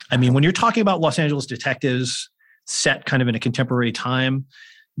 I mean, when you're talking about Los Angeles detectives set kind of in a contemporary time,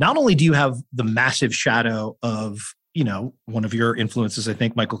 not only do you have the massive shadow of, one of your influences, I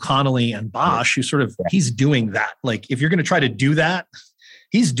think, Michael Connelly and Bosch, who sort of, he's doing that. Like, if you're going to try to do that,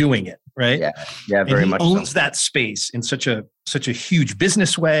 he's doing it, right? Yeah, very much. He owns that space in such a huge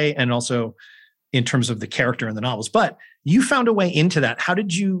business way, and also in terms of the character in the novels. But you found a way into that. How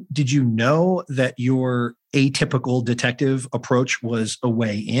did you know that your atypical detective approach was a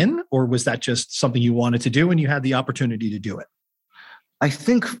way in, or was that just something you wanted to do and you had the opportunity to do it? I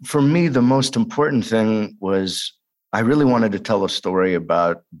think for me, the most important thing was I really wanted to tell a story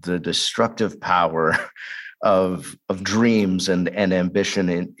about the destructive power of dreams and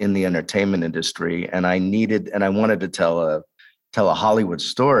ambition in the entertainment industry. And I wanted to tell a Hollywood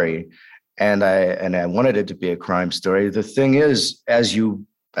story. And I wanted it to be a crime story. The thing is, as you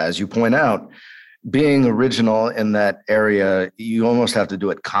point out, being original in that area, you almost have to do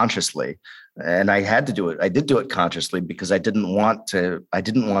it consciously. And I had to do it. I did do it consciously because I didn't want to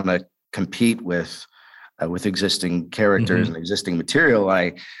compete with existing characters and existing material.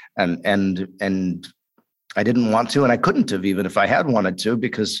 And I didn't want to, and I couldn't have even if I had wanted to,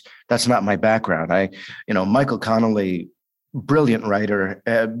 because that's not my background. Michael Connelly, brilliant writer,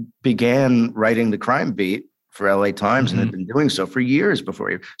 began writing the crime beat for LA Times and had been doing so for years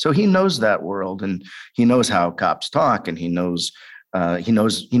before. So he knows that world, and he knows how cops talk, and he knew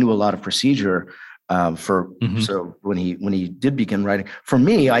a lot of procedure So when he did begin writing, for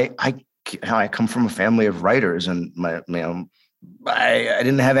me, I come from a family of writers, and I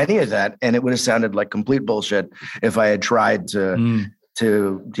didn't have any of that, and it would have sounded like complete bullshit if I had tried to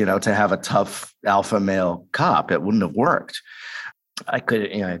have a tough alpha male cop. It wouldn't have worked. I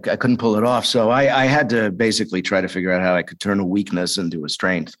couldn't pull it off. So I had to basically try to figure out how I could turn a weakness into a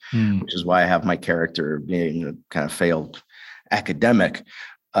strength, which is why I have my character being a kind of failed academic.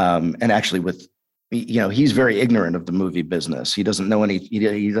 And actually he's very ignorant of the movie business. He doesn't know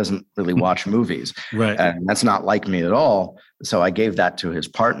he doesn't really watch movies. Right. And that's not like me at all. So I gave that to his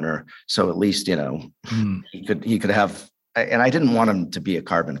partner. So at least, he could have, and I didn't want him to be a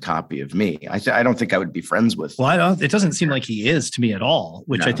carbon copy of me. I don't think I would be friends with. Well, it doesn't seem like he is to me at all,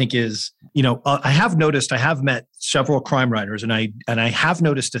 which I think is, I have noticed, I have met several crime writers, and I have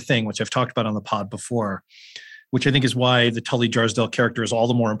noticed a thing, which I've talked about on the pod before, which I think is why the Tully Jarsdale character is all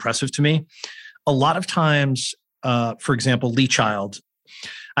the more impressive to me. A lot of times, for example, Lee Child,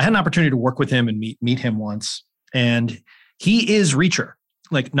 I had an opportunity to work with him and meet him once, and he is Reacher,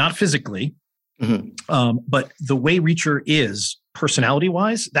 like not physically, but the way Reacher is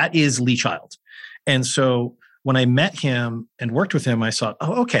personality-wise, that is Lee Child. And so when I met him and worked with him, I thought,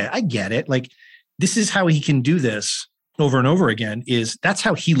 oh, okay, I get it. Like, this is how he can do this over and over again, that's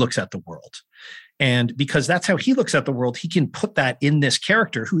how he looks at the world. And because that's how he looks at the world, he can put that in this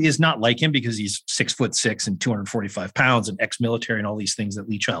character who is not like him because he's 6'6" and 245 pounds and ex-military and all these things that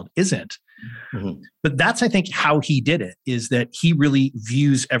Lee Child isn't. Mm-hmm. But that's, I think, how he did it, is that he really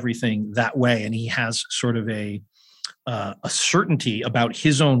views everything that way. And he has sort of a certainty about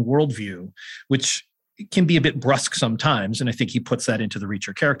his own worldview, which can be a bit brusque sometimes. And I think he puts that into the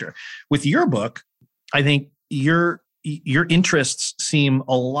Reacher character. With your book, I think your interests seem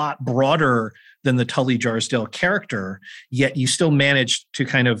a lot broader than the Tully Jarsdale character, yet you still managed to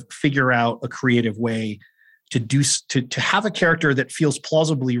kind of figure out a creative way to have a character that feels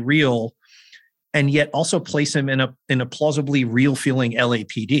plausibly real, and yet also place him in a plausibly real feeling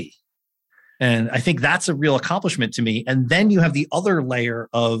LAPD. And I think that's a real accomplishment to me. And then you have the other layer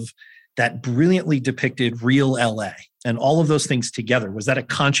of that brilliantly depicted real LA and all of those things together. Was that a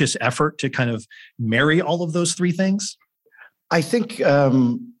conscious effort to kind of marry all of those three things? I think,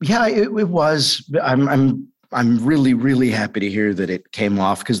 it was. I'm really, really happy to hear that it came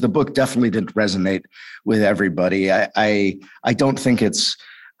off, because the book definitely didn't resonate with everybody. I don't think it's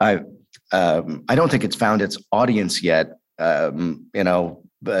I don't think it's found its audience yet. Do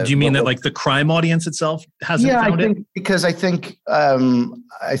you mean that like the crime audience itself hasn't found it? Because I think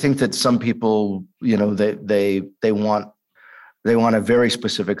that some people, they want a very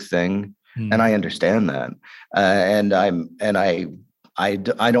specific thing. And I understand that, I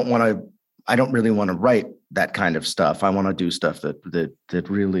don't really want to write that kind of stuff. I want to do stuff that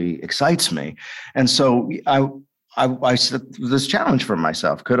really excites me, and so I set this challenge for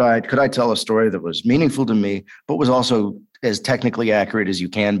myself. Could I tell a story that was meaningful to me, but was also as technically accurate as you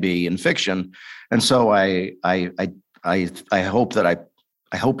can be in fiction? And so I hope that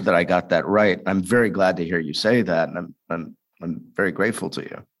I got that right. I'm very glad to hear you say that, and I'm very grateful to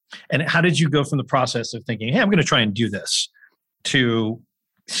you. And how did you go from the process of thinking, hey, I'm going to try and do this, to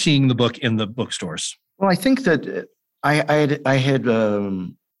seeing the book in the bookstores? Well, I think that I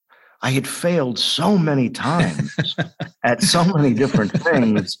had failed so many times at so many different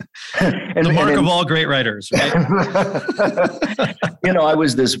things. The mark of all great writers, right? I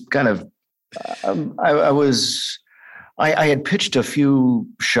was this kind of, I had pitched a few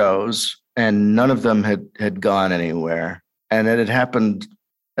shows and none of them had gone anywhere. And it had happened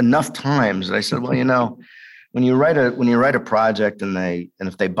enough times that I said, well, when you write a project and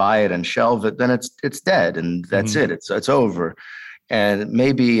if they buy it and shelve it, then it's dead and that's it. It's over. And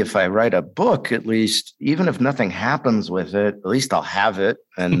maybe if I write a book, at least, even if nothing happens with it, at least I'll have it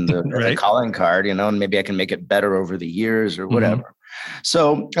and the calling card, and maybe I can make it better over the years or whatever.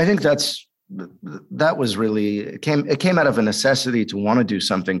 So I think that was really, it came out of a necessity to want to do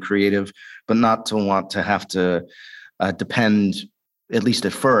something creative, but not to want to have to depend, at least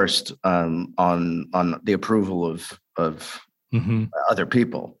at first, on the approval of other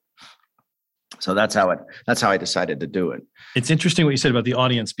people. So that's how I decided to do it. It's interesting what you said about the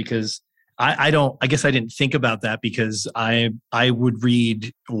audience, because I guess I didn't think about that, because I would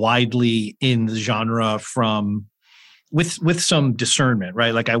read widely in the genre with some discernment,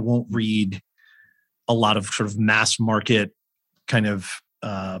 right? Like I won't read a lot of sort of mass market kind of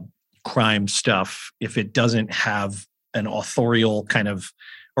crime stuff if it doesn't have an authorial kind of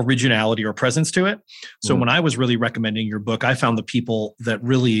originality or presence to it. So when I was really recommending your book, I found the people that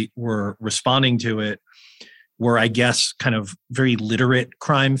really were responding to it were, I guess, kind of very literate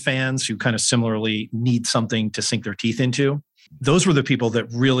crime fans who kind of similarly need something to sink their teeth into. Those were the people that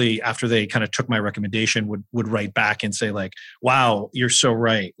really, after they kind of took my recommendation, would write back and say like, wow, you're so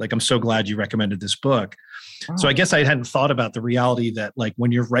right. Like, I'm so glad you recommended this book. Oh. So I guess I hadn't thought about the reality that like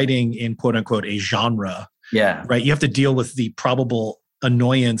when you're writing in quote unquote a genre, right, you have to deal with the probable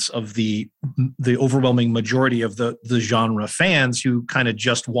annoyance of the overwhelming majority of the genre fans who kind of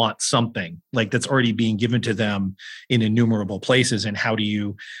just want something like that's already being given to them in innumerable places. And how do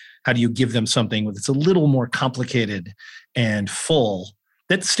you give them something that's a little more complicated and full,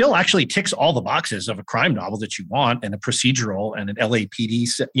 that still actually ticks all the boxes of a crime novel that you want, and a procedural and an LAPD,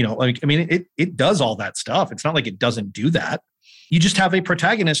 it does all that stuff. It's not like it doesn't do that. You just have a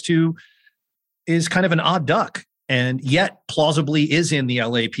protagonist who is kind of an odd duck, and yet plausibly is in the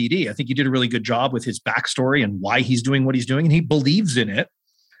LAPD. I think you did a really good job with his backstory and why he's doing what he's doing, and he believes in it.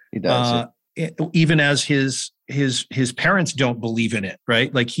 He does, even as his parents don't believe in it,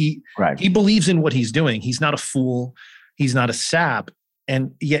 right? Like he believes in what he's doing. He's not a fool. He's not a sap,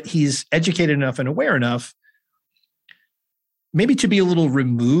 and yet he's educated enough and aware enough, maybe to be a little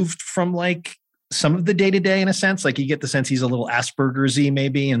removed from like some of the day-to-day in a sense. Like you get the sense he's a little Asperger's-y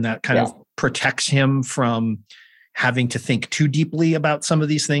maybe, and that kind of protects him from having to think too deeply about some of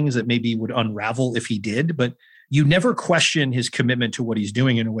these things that maybe would unravel if he did. But you never question his commitment to what he's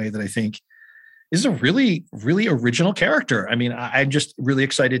doing in a way that I think is a really, really original character. I mean, I'm just really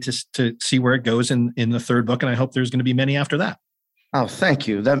excited to see where it goes in the third book, and I hope there's going to be many after that. Oh, thank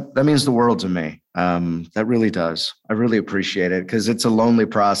you. That means the world to me. That really does. I really appreciate it because it's a lonely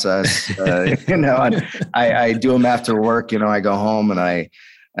process. I do them after work. I go home and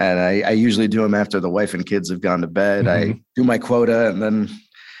I usually do them after the wife and kids have gone to bed. Mm-hmm. I do my quota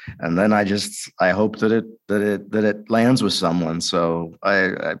and then I hope that it lands with someone. So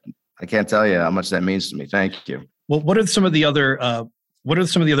I can't tell you how much that means to me. Thank you. Well, what are some of the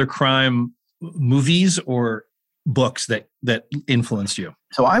other crime movies or books that influenced you?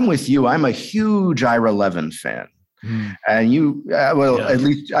 So I'm with you. I'm a huge Ira Levin fan. And you, at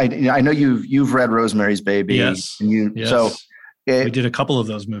least I know you've read Rosemary's Baby. Yes. Yes. So we did a couple of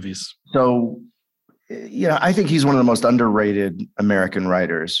those movies. So, I think he's one of the most underrated American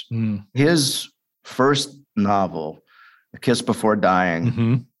writers. His first novel, A Kiss Before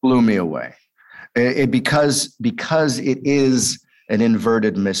Dying, blew me away. Because it is an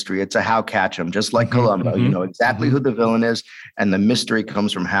inverted mystery. It's a how catch 'em, just like Columbo. You know exactly who the villain is, and the mystery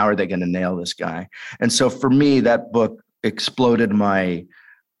comes from how are they going to nail this guy. And so for me, that book exploded my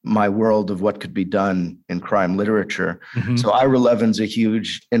world of what could be done in crime literature. So Ira Levin's a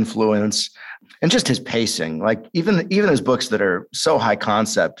huge influence, and just his pacing, like even his books that are so high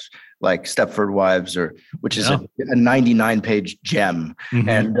concept, like Stepford Wives, which is a 99-page gem,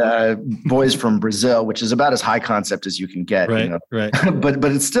 and Boys from Brazil, which is about as high concept as you can get. Right. but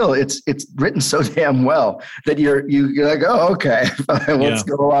it's still it's written so damn well that you're like, oh, okay, let's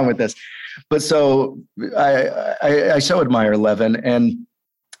go along with this. But so I so admire Levin, and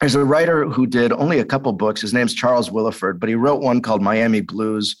there's a writer who did only a couple books. His name's Charles Willeford, but he wrote one called Miami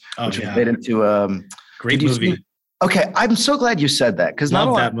Blues, which was made into a great movie. Okay, I'm so glad you said that because not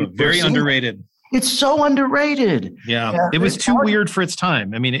a lot of people very underrated. It's so underrated. Yeah, it was too weird for its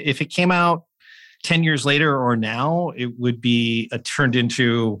time. I mean, if it came out 10 years later or now, it would be turned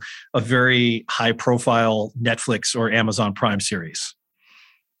into a very high-profile Netflix or Amazon Prime series.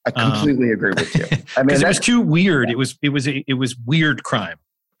 I completely agree with you. I mean, it was too weird. It was weird crime.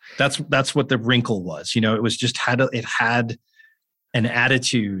 That's what the wrinkle was. It was just had an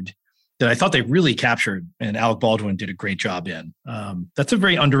attitude that I thought they really captured, and Alec Baldwin did a great job in. That's a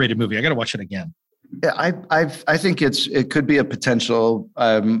very underrated movie. I got to watch it again. Yeah, I think it could be a potential.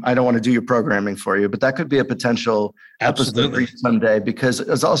 I don't want to do your programming for you, but that could be a potential episode someday because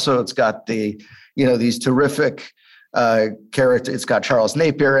it's got these terrific characters. It's got Charles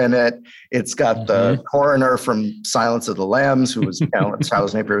Napier in it. It's got the coroner from Silence of the Lambs, who was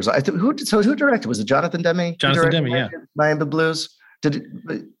Charles Napier was. Who directed? Was it Jonathan Demme? Jonathan Demme, yeah. Miami Blues.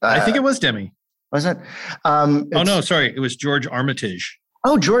 I think it was Demme. Was it? No, sorry. It was George Armitage.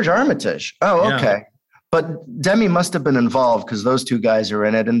 Oh, George Armitage. Oh, okay. Yeah. But Demme must have been involved because those two guys are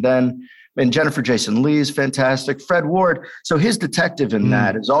in it. And Jennifer Jason Leigh is fantastic. Fred Ward. So his detective in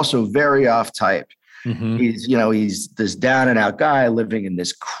that is also very off type. He's this down and out guy living in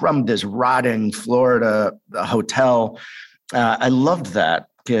this rotting Florida hotel. I loved that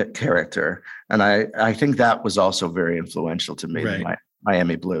character. And I think that was also very influential to me in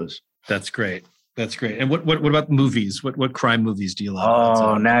Miami Blues. That's great. And what about movies? What crime movies do you love?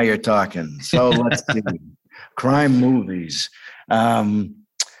 Oh, now you're talking. So let's see. Crime movies.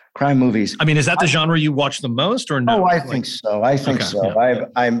 Crime movies. I mean, is that the genre you watch the most or no? Oh, I think so. Yeah.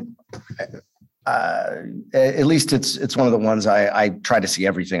 I'm at least it's one of the ones I try to see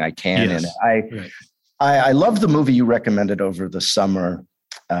everything I can in. I love the movie you recommended over the summer,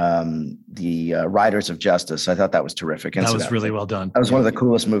 the Riders of Justice. I thought that was terrific. That was really well done. That was one of the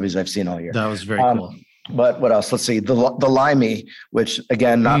coolest movies I've seen all year. That was very cool. But what else? Let's see. The Limey, which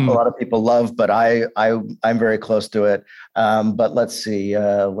again, not a lot of people love, but I'm very close to it. But let's see.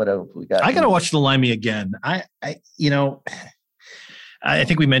 What have we got? I got to watch The Limey again. I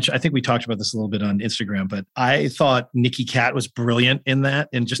think we talked about this a little bit on Instagram, but I thought Nicky Katt was brilliant in that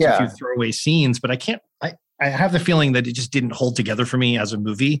and just a few throwaway scenes, but I have the feeling that it just didn't hold together for me as a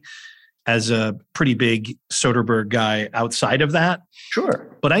movie, as a pretty big Soderbergh guy outside of that.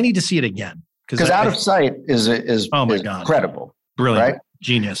 Sure. But I need to see it again. Because Out of Sight is incredible. Brilliant. Right?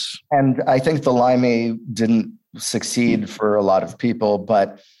 Genius. And I think The Limey didn't succeed for a lot of people,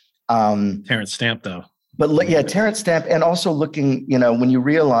 but Terrence Stamp though. But yeah, Terrence Stamp, and also looking, when you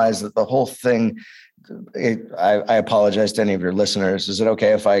realize that the whole thing, I apologize to any of your listeners. Is it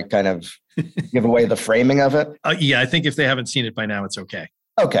okay if I kind of give away the framing of it? Yeah, I think if they haven't seen it by now, it's okay.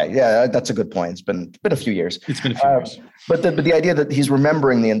 Okay, yeah, that's a good point. It's been a few years. It's been a few years. But the idea that he's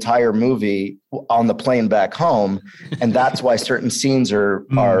remembering the entire movie on the plane back home, and that's why certain scenes are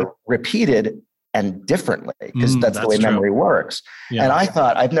repeated and differently, because that's the way true. memory works. Yeah. And I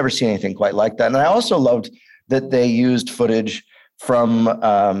thought, I've never seen anything quite like that. And I also loved that they used footage from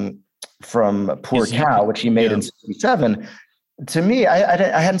Poor Cow, which he made in '67. To me,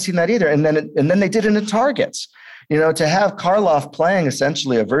 I hadn't seen that either. And then they did it in Targets. You know, to have Karloff playing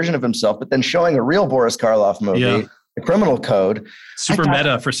essentially a version of himself, but then showing a real Boris Karloff movie, The Criminal Code. Super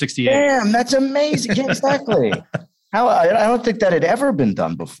meta for 68. Damn, that's amazing. Yeah, exactly. I don't think that had ever been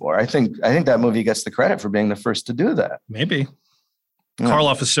done before. I think that movie gets the credit for being the first to do that. Maybe. Yeah.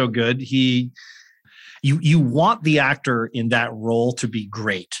 Karloff is so good. You want the actor in that role to be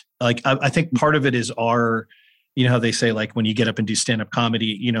great. Like, I think part of it is you know how they say, like, when you get up and do stand-up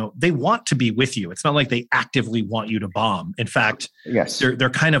comedy, you know, they want to be with you. It's not like they actively want you to bomb. In fact, yes, they're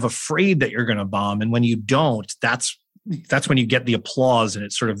kind of afraid that you're going to bomb. And when you don't, that's when you get the applause, and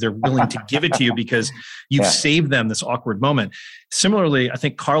it's sort of, they're willing to give it to you because you've saved them this awkward moment. Similarly, I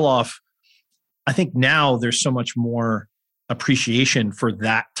think Karloff, I think now there's so much more appreciation for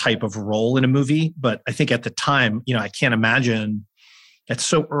that type of role in a movie. But I think at the time, you know, I can't imagine. It's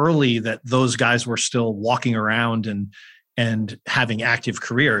so early that those guys were still walking around and having active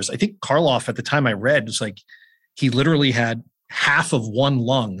careers. I think Karloff, at the time I read, was like, he literally had half of one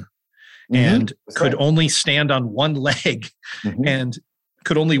lung and could only stand on one leg and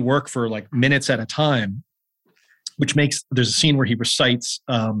could only work for like minutes at a time, which makes, there's a scene where he recites,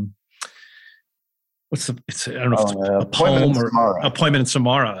 I don't know if it's a poem or Appointment in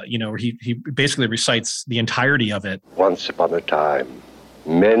Samara, you know, where he basically recites the entirety of it. Once upon a time,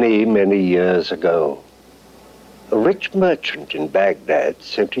 many, many years ago, a rich merchant in Baghdad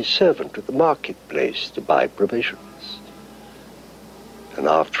sent his servant to the marketplace to buy provisions. And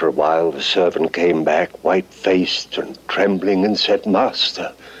after a while, the servant came back white-faced and trembling and said,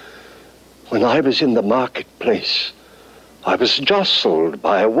 "Master, when I was in the marketplace, I was jostled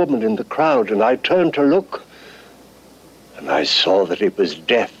by a woman in the crowd, and I turned to look, and I saw that it was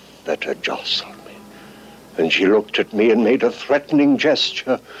death that had jostled me. And she looked at me and made a threatening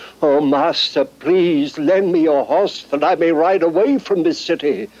gesture. Oh, master, please lend me your horse that I may ride away from this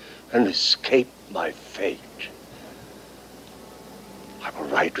city and escape my fate. I will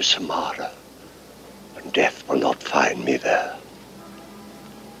ride to Samara, and death will not find me there."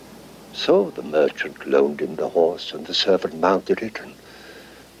 So the merchant loaned him the horse, and the servant mounted it and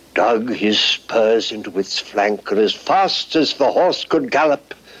dug his spurs into its flank, and as fast as the horse could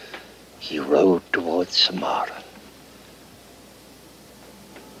gallop, he rode towards Samara.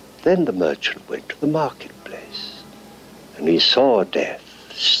 Then the merchant went to the marketplace, and he saw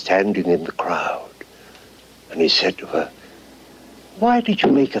Death standing in the crowd, and he said to her, "Why did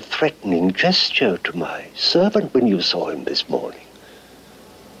you make a threatening gesture to my servant when you saw him this morning?"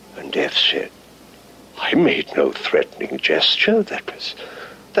 And Death said, "I made no threatening gesture.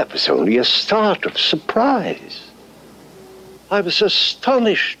 That was only a start of surprise. I was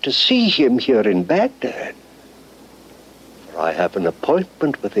astonished to see him here in Baghdad, for I have an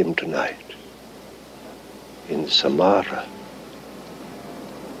appointment with him tonight in Samara."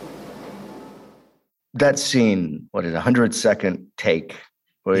 That scene, what is a 100-second take,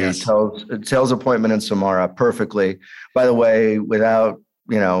 where he tells Appointment in Samara perfectly. By the way, without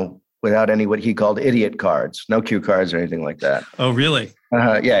any what he called idiot cards, no cue cards or anything like that. Oh, really?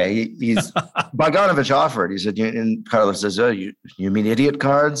 Yeah, he's Bogdanovich offered. He said, and Karloff says, "Oh, you mean idiot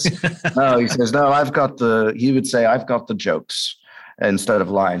cards?" No, he says, "No, he would say, I've got the jokes instead of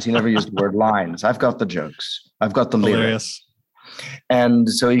lines." He never used the word lines. "I've got the jokes. I've got the lyrics." And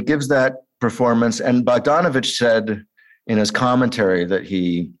so he gives that performance. And Bogdanovich said in his commentary that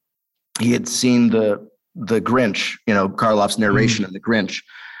he had seen the Grinch, you know, Karloff's narration of the Grinch,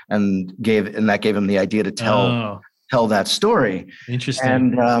 and that gave him the idea to tell that story.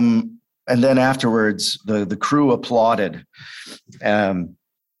 Interesting. And then afterwards, the crew applauded.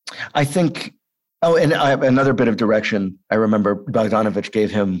 I think. Oh, and another bit of direction I remember Bogdanovich gave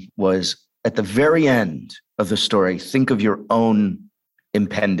him was at the very end of the story, think of your own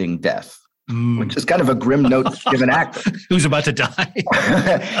impending death, which is kind of a grim note to give an actor who's about to die.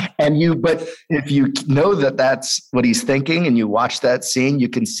 But if you know that that's what he's thinking, and you watch that scene, you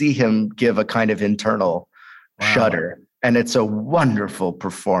can see him give a kind of internal shudder, and it's a wonderful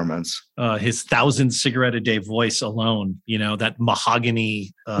performance. His 1,000 cigarette a day voice alone, you know, that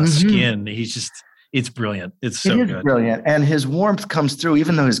mahogany skin. It's brilliant. It is brilliant. And his warmth comes through,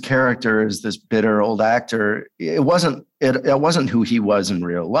 even though his character is this bitter old actor. It wasn't who he was in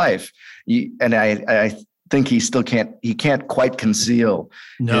real life. And I think he can't quite conceal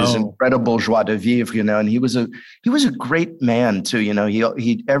his incredible joie de vivre, you know, and he was a great man too. You know,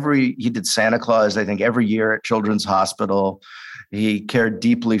 he did Santa Claus, I think, every year at Children's Hospital. He cared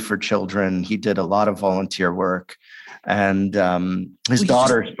deeply for children. He did a lot of volunteer work. And his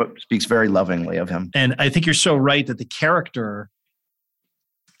daughter speaks very lovingly of him. And I think you're so right that the character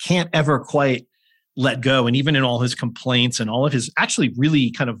can't ever quite let go. And even in all his complaints and all of his actually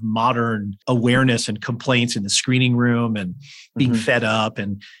really kind of modern awareness and complaints in the screening room and being fed up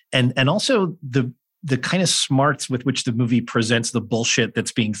and also the kind of smarts with which the movie presents the bullshit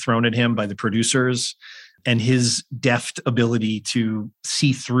that's being thrown at him by the producers and his deft ability to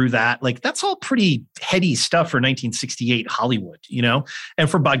see through that. Like, that's all pretty heady stuff for 1968 Hollywood, you know? And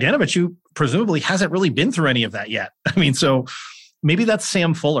for Bogdanovich, who presumably hasn't really been through any of that yet. I mean, so maybe that's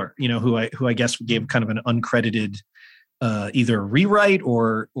Sam Fuller, you know, who I guess gave kind of an uncredited either rewrite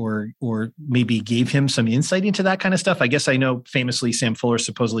or maybe gave him some insight into that kind of stuff. I guess I know famously Sam Fuller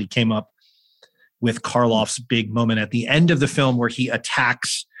supposedly came up with Karloff's big moment at the end of the film where he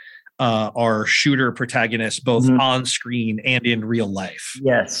attacks our shooter protagonist both on screen and in real life.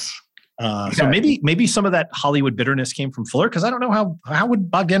 Yes. So maybe some of that Hollywood bitterness came from Fuller, because I don't know how would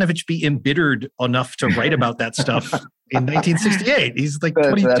Bogdanovich be embittered enough to write about that stuff in 1968. He's like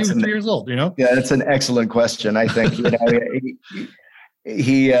 22 years old, you know? Yeah, that's an excellent question. I think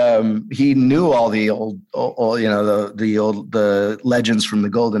he knew all the old you know, the legends from the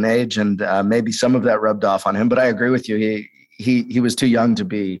Golden Age, and maybe some of that rubbed off on him. But I agree with you. He was too young to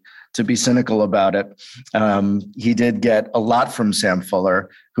be cynical about it. He did get a lot from Sam Fuller,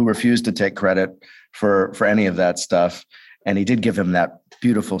 who refused to take credit for any of that stuff. And he did give him that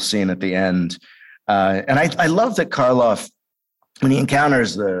beautiful scene at the end. And I love that Karloff, when he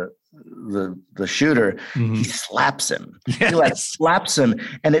encounters the shooter, he slaps him. Yes. He like slaps him,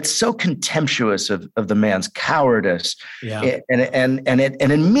 and it's so contemptuous of the man's cowardice. Yeah. And it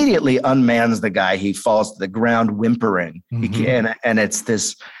immediately unmans the guy. He falls to the ground whimpering. And it's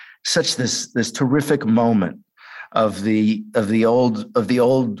this terrific moment of the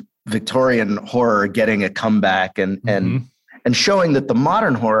old Victorian horror getting a comeback and showing that the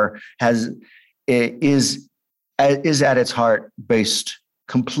modern horror is at its heart based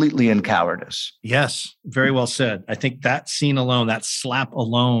completely in cowardice. Yes, very well said. I think that scene alone, that slap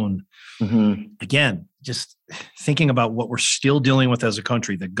alone, again, just thinking about what we're still dealing with as a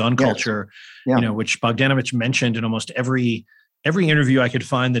country, the gun culture, you know, which Bogdanovich mentioned in almost every interview I could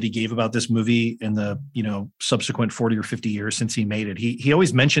find that he gave about this movie in the, you know, subsequent 40 or 50 years since he made it. He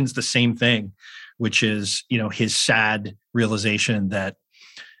always mentions the same thing, which is, you know, his sad realization that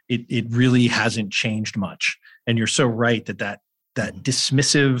it really hasn't changed much. And you're so right that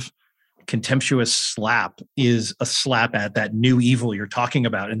dismissive, contemptuous slap is a slap at that new evil you're talking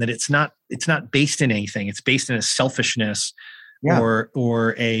about, and that it's not based in anything. It's based in a selfishness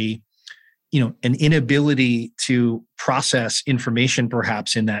or a, you know, an inability to process information,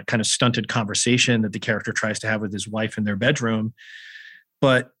 perhaps in that kind of stunted conversation that the character tries to have with his wife in their bedroom.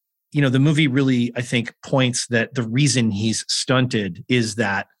 But, you know, the movie really, I think, points that the reason he's stunted is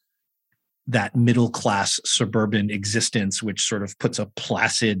that middle-class suburban existence, which sort of puts a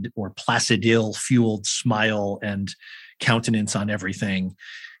placid or placidil-fueled smile and countenance on everything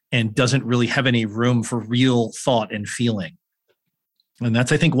and doesn't really have any room for real thought and feeling. And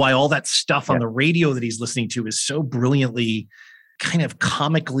that's, I think, why all that stuff on the radio that he's listening to is so brilliantly kind of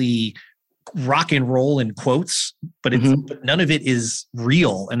comically rock and roll in quotes, but but none of it is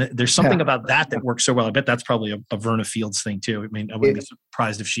real. And there's something about that works so well. I bet that's probably a Verna Fields thing too. I mean, I wouldn't be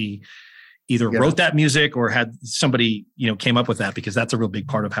surprised if she either wrote that music or had somebody, you know, came up with that, because that's a real big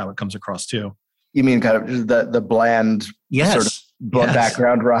part of how it comes across too. You mean kind of the bland sort of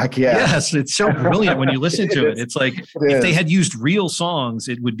background rock? Yeah. Yes. It's so brilliant when you listen to it. It's like if they had used real songs,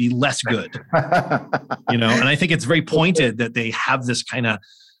 it would be less good, you know? And I think it's very pointed that they have this kind of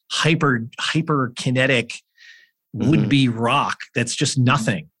hyper kinetic would-be rock that's just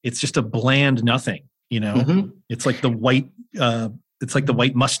nothing. It's just a bland nothing, you know? It's like the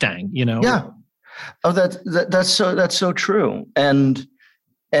white Mustang, you know? Yeah. Oh, that's so true. And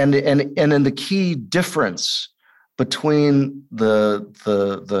then the key difference between the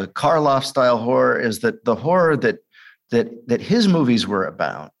Karloff style horror is that the horror that his movies were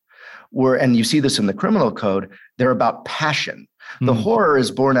about and you see this in the Criminal Code, they're about passion. The horror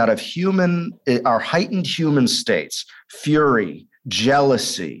is born out of our heightened human states: fury,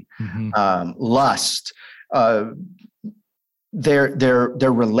 jealousy, lust. They're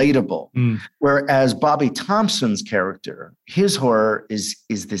relatable. Whereas Bobby Thompson's character, his horror is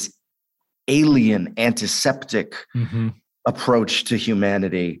this alien, antiseptic approach to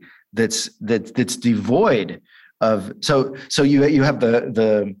humanity that's devoid of. So you have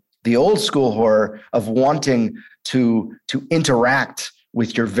the old school horror of wanting to interact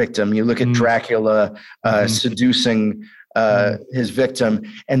with your victim. You look at Dracula seducing his victim,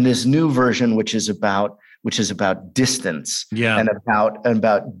 and this new version, which is about distance and about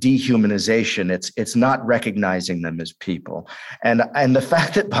dehumanization. It's not recognizing them as people, and the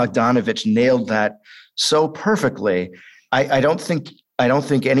fact that Bogdanovich nailed that so perfectly, I don't think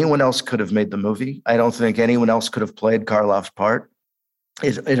anyone else could have made the movie. I don't think anyone else could have played Karloff's part.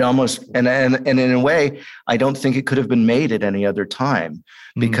 It almost and in a way, I don't think it could have been made at any other time,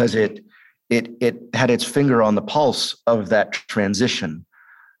 because it had its finger on the pulse of that transition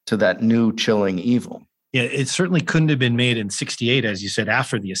to that new chilling evil. Yeah, it certainly couldn't have been made in '68, as you said,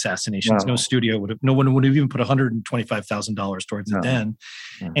 after the assassinations. No one would have even put $125,000 towards it then.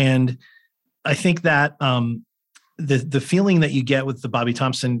 Yeah. And I think that the feeling that you get with the Bobby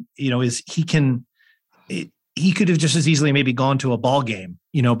Thompson, is he could have just as easily maybe gone to a ball game,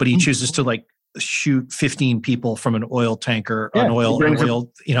 but he chooses to like shoot 15 people from an oil tanker, he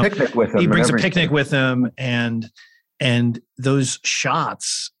brings a picnic with him, and those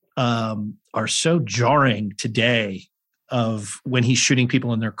shots are so jarring today of when he's shooting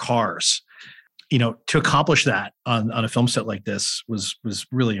people in their cars. To accomplish that on a film set like this was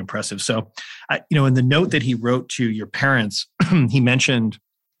really impressive. So, in the note that he wrote to your parents, he mentioned,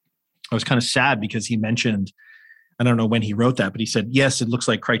 I was kind of sad because he mentioned, I don't know when he wrote that, but he said, yes, it looks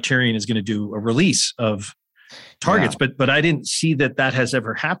like Criterion is going to do a release of Targets, but I didn't see that has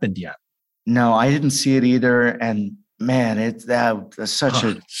ever happened yet. No, I didn't see it either. And man, it's such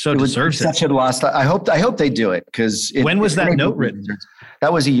a lost. I hope they do it, because when was that note written?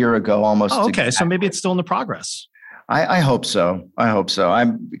 That was a year ago, almost. Oh, okay. So maybe it's still in the progress. I hope so.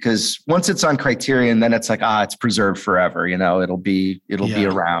 Because once it's on Criterion, then it's like, it's preserved forever. It'll be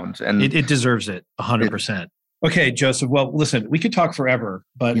around, and it deserves it 100%. Okay, Joseph. Well, listen, we could talk forever,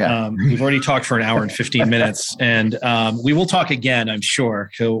 but we've already talked for an hour and 15 minutes, and we will talk again, I'm sure.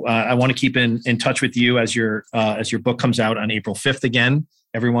 So I want to keep in touch with you as your book comes out on April 5th. Again,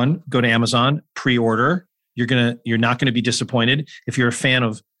 everyone, go to Amazon, pre-order. You're not gonna be disappointed. If you're a fan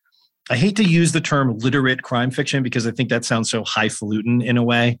of, I hate to use the term literate crime fiction because I think that sounds so highfalutin in a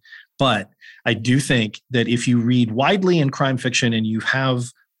way, but I do think that if you read widely in crime fiction and you have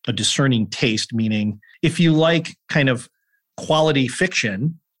a discerning taste, meaning if you like kind of quality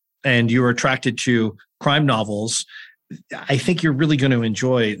fiction and you're attracted to crime novels, I think you're really going to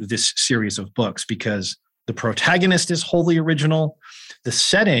enjoy this series of books, because the protagonist is wholly original. The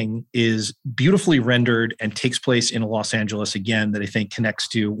setting is beautifully rendered and takes place in Los Angeles, again, that I think connects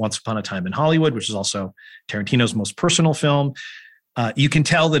to Once Upon a Time in Hollywood, which is also Tarantino's most personal film. You can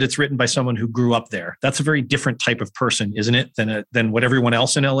tell that it's written by someone who grew up there. That's a very different type of person, isn't it, than what everyone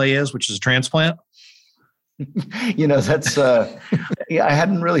else in LA is, which is a transplant? That's I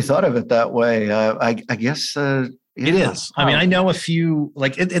hadn't really thought of it that way. I guess it is. I mean, I know a few,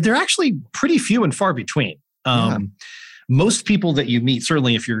 they're actually pretty few and far between. Most people that you meet,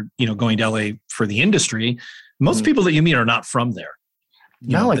 certainly if you're going to LA for the industry, most people that you meet are not from there.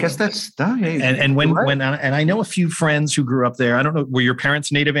 I guess that's and when I know a few friends who grew up there. I don't know, were your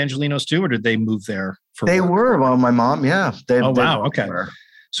parents native Angelenos too, or did they move there for They work? were. Well, my mom, yeah. Wow, okay.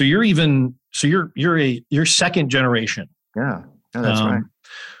 So you're second generation. Yeah, that's right.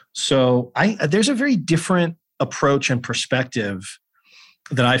 So there's a very different approach and perspective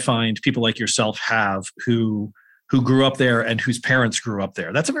that I find people like yourself have who grew up there and whose parents grew up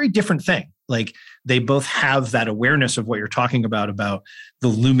there. That's a very different thing. Like, they both have that awareness of what you're talking about the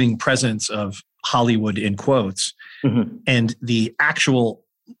looming presence of Hollywood in quotes, and the actual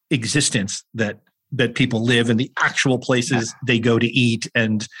existence that people live in, the actual places they go to eat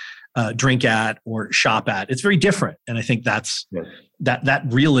and drink at or shop at. It's very different. And I think that's that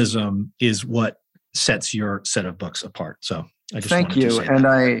realism is what sets your set of books apart. So I just thank you.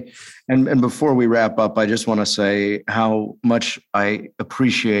 And before we wrap up, I just want to say how much I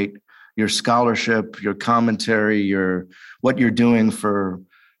appreciate your scholarship, your commentary, what you're doing for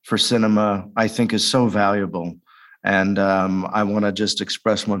cinema. I think is so valuable. And I want to just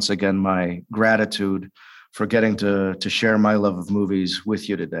express once again my gratitude for getting to share my love of movies with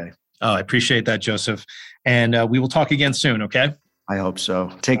you today. Oh, I appreciate that, Joseph. And we will talk again soon, okay? I hope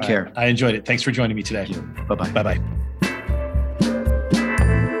so. Take care. I enjoyed it. Thanks for joining me today. Bye-bye. Bye-bye.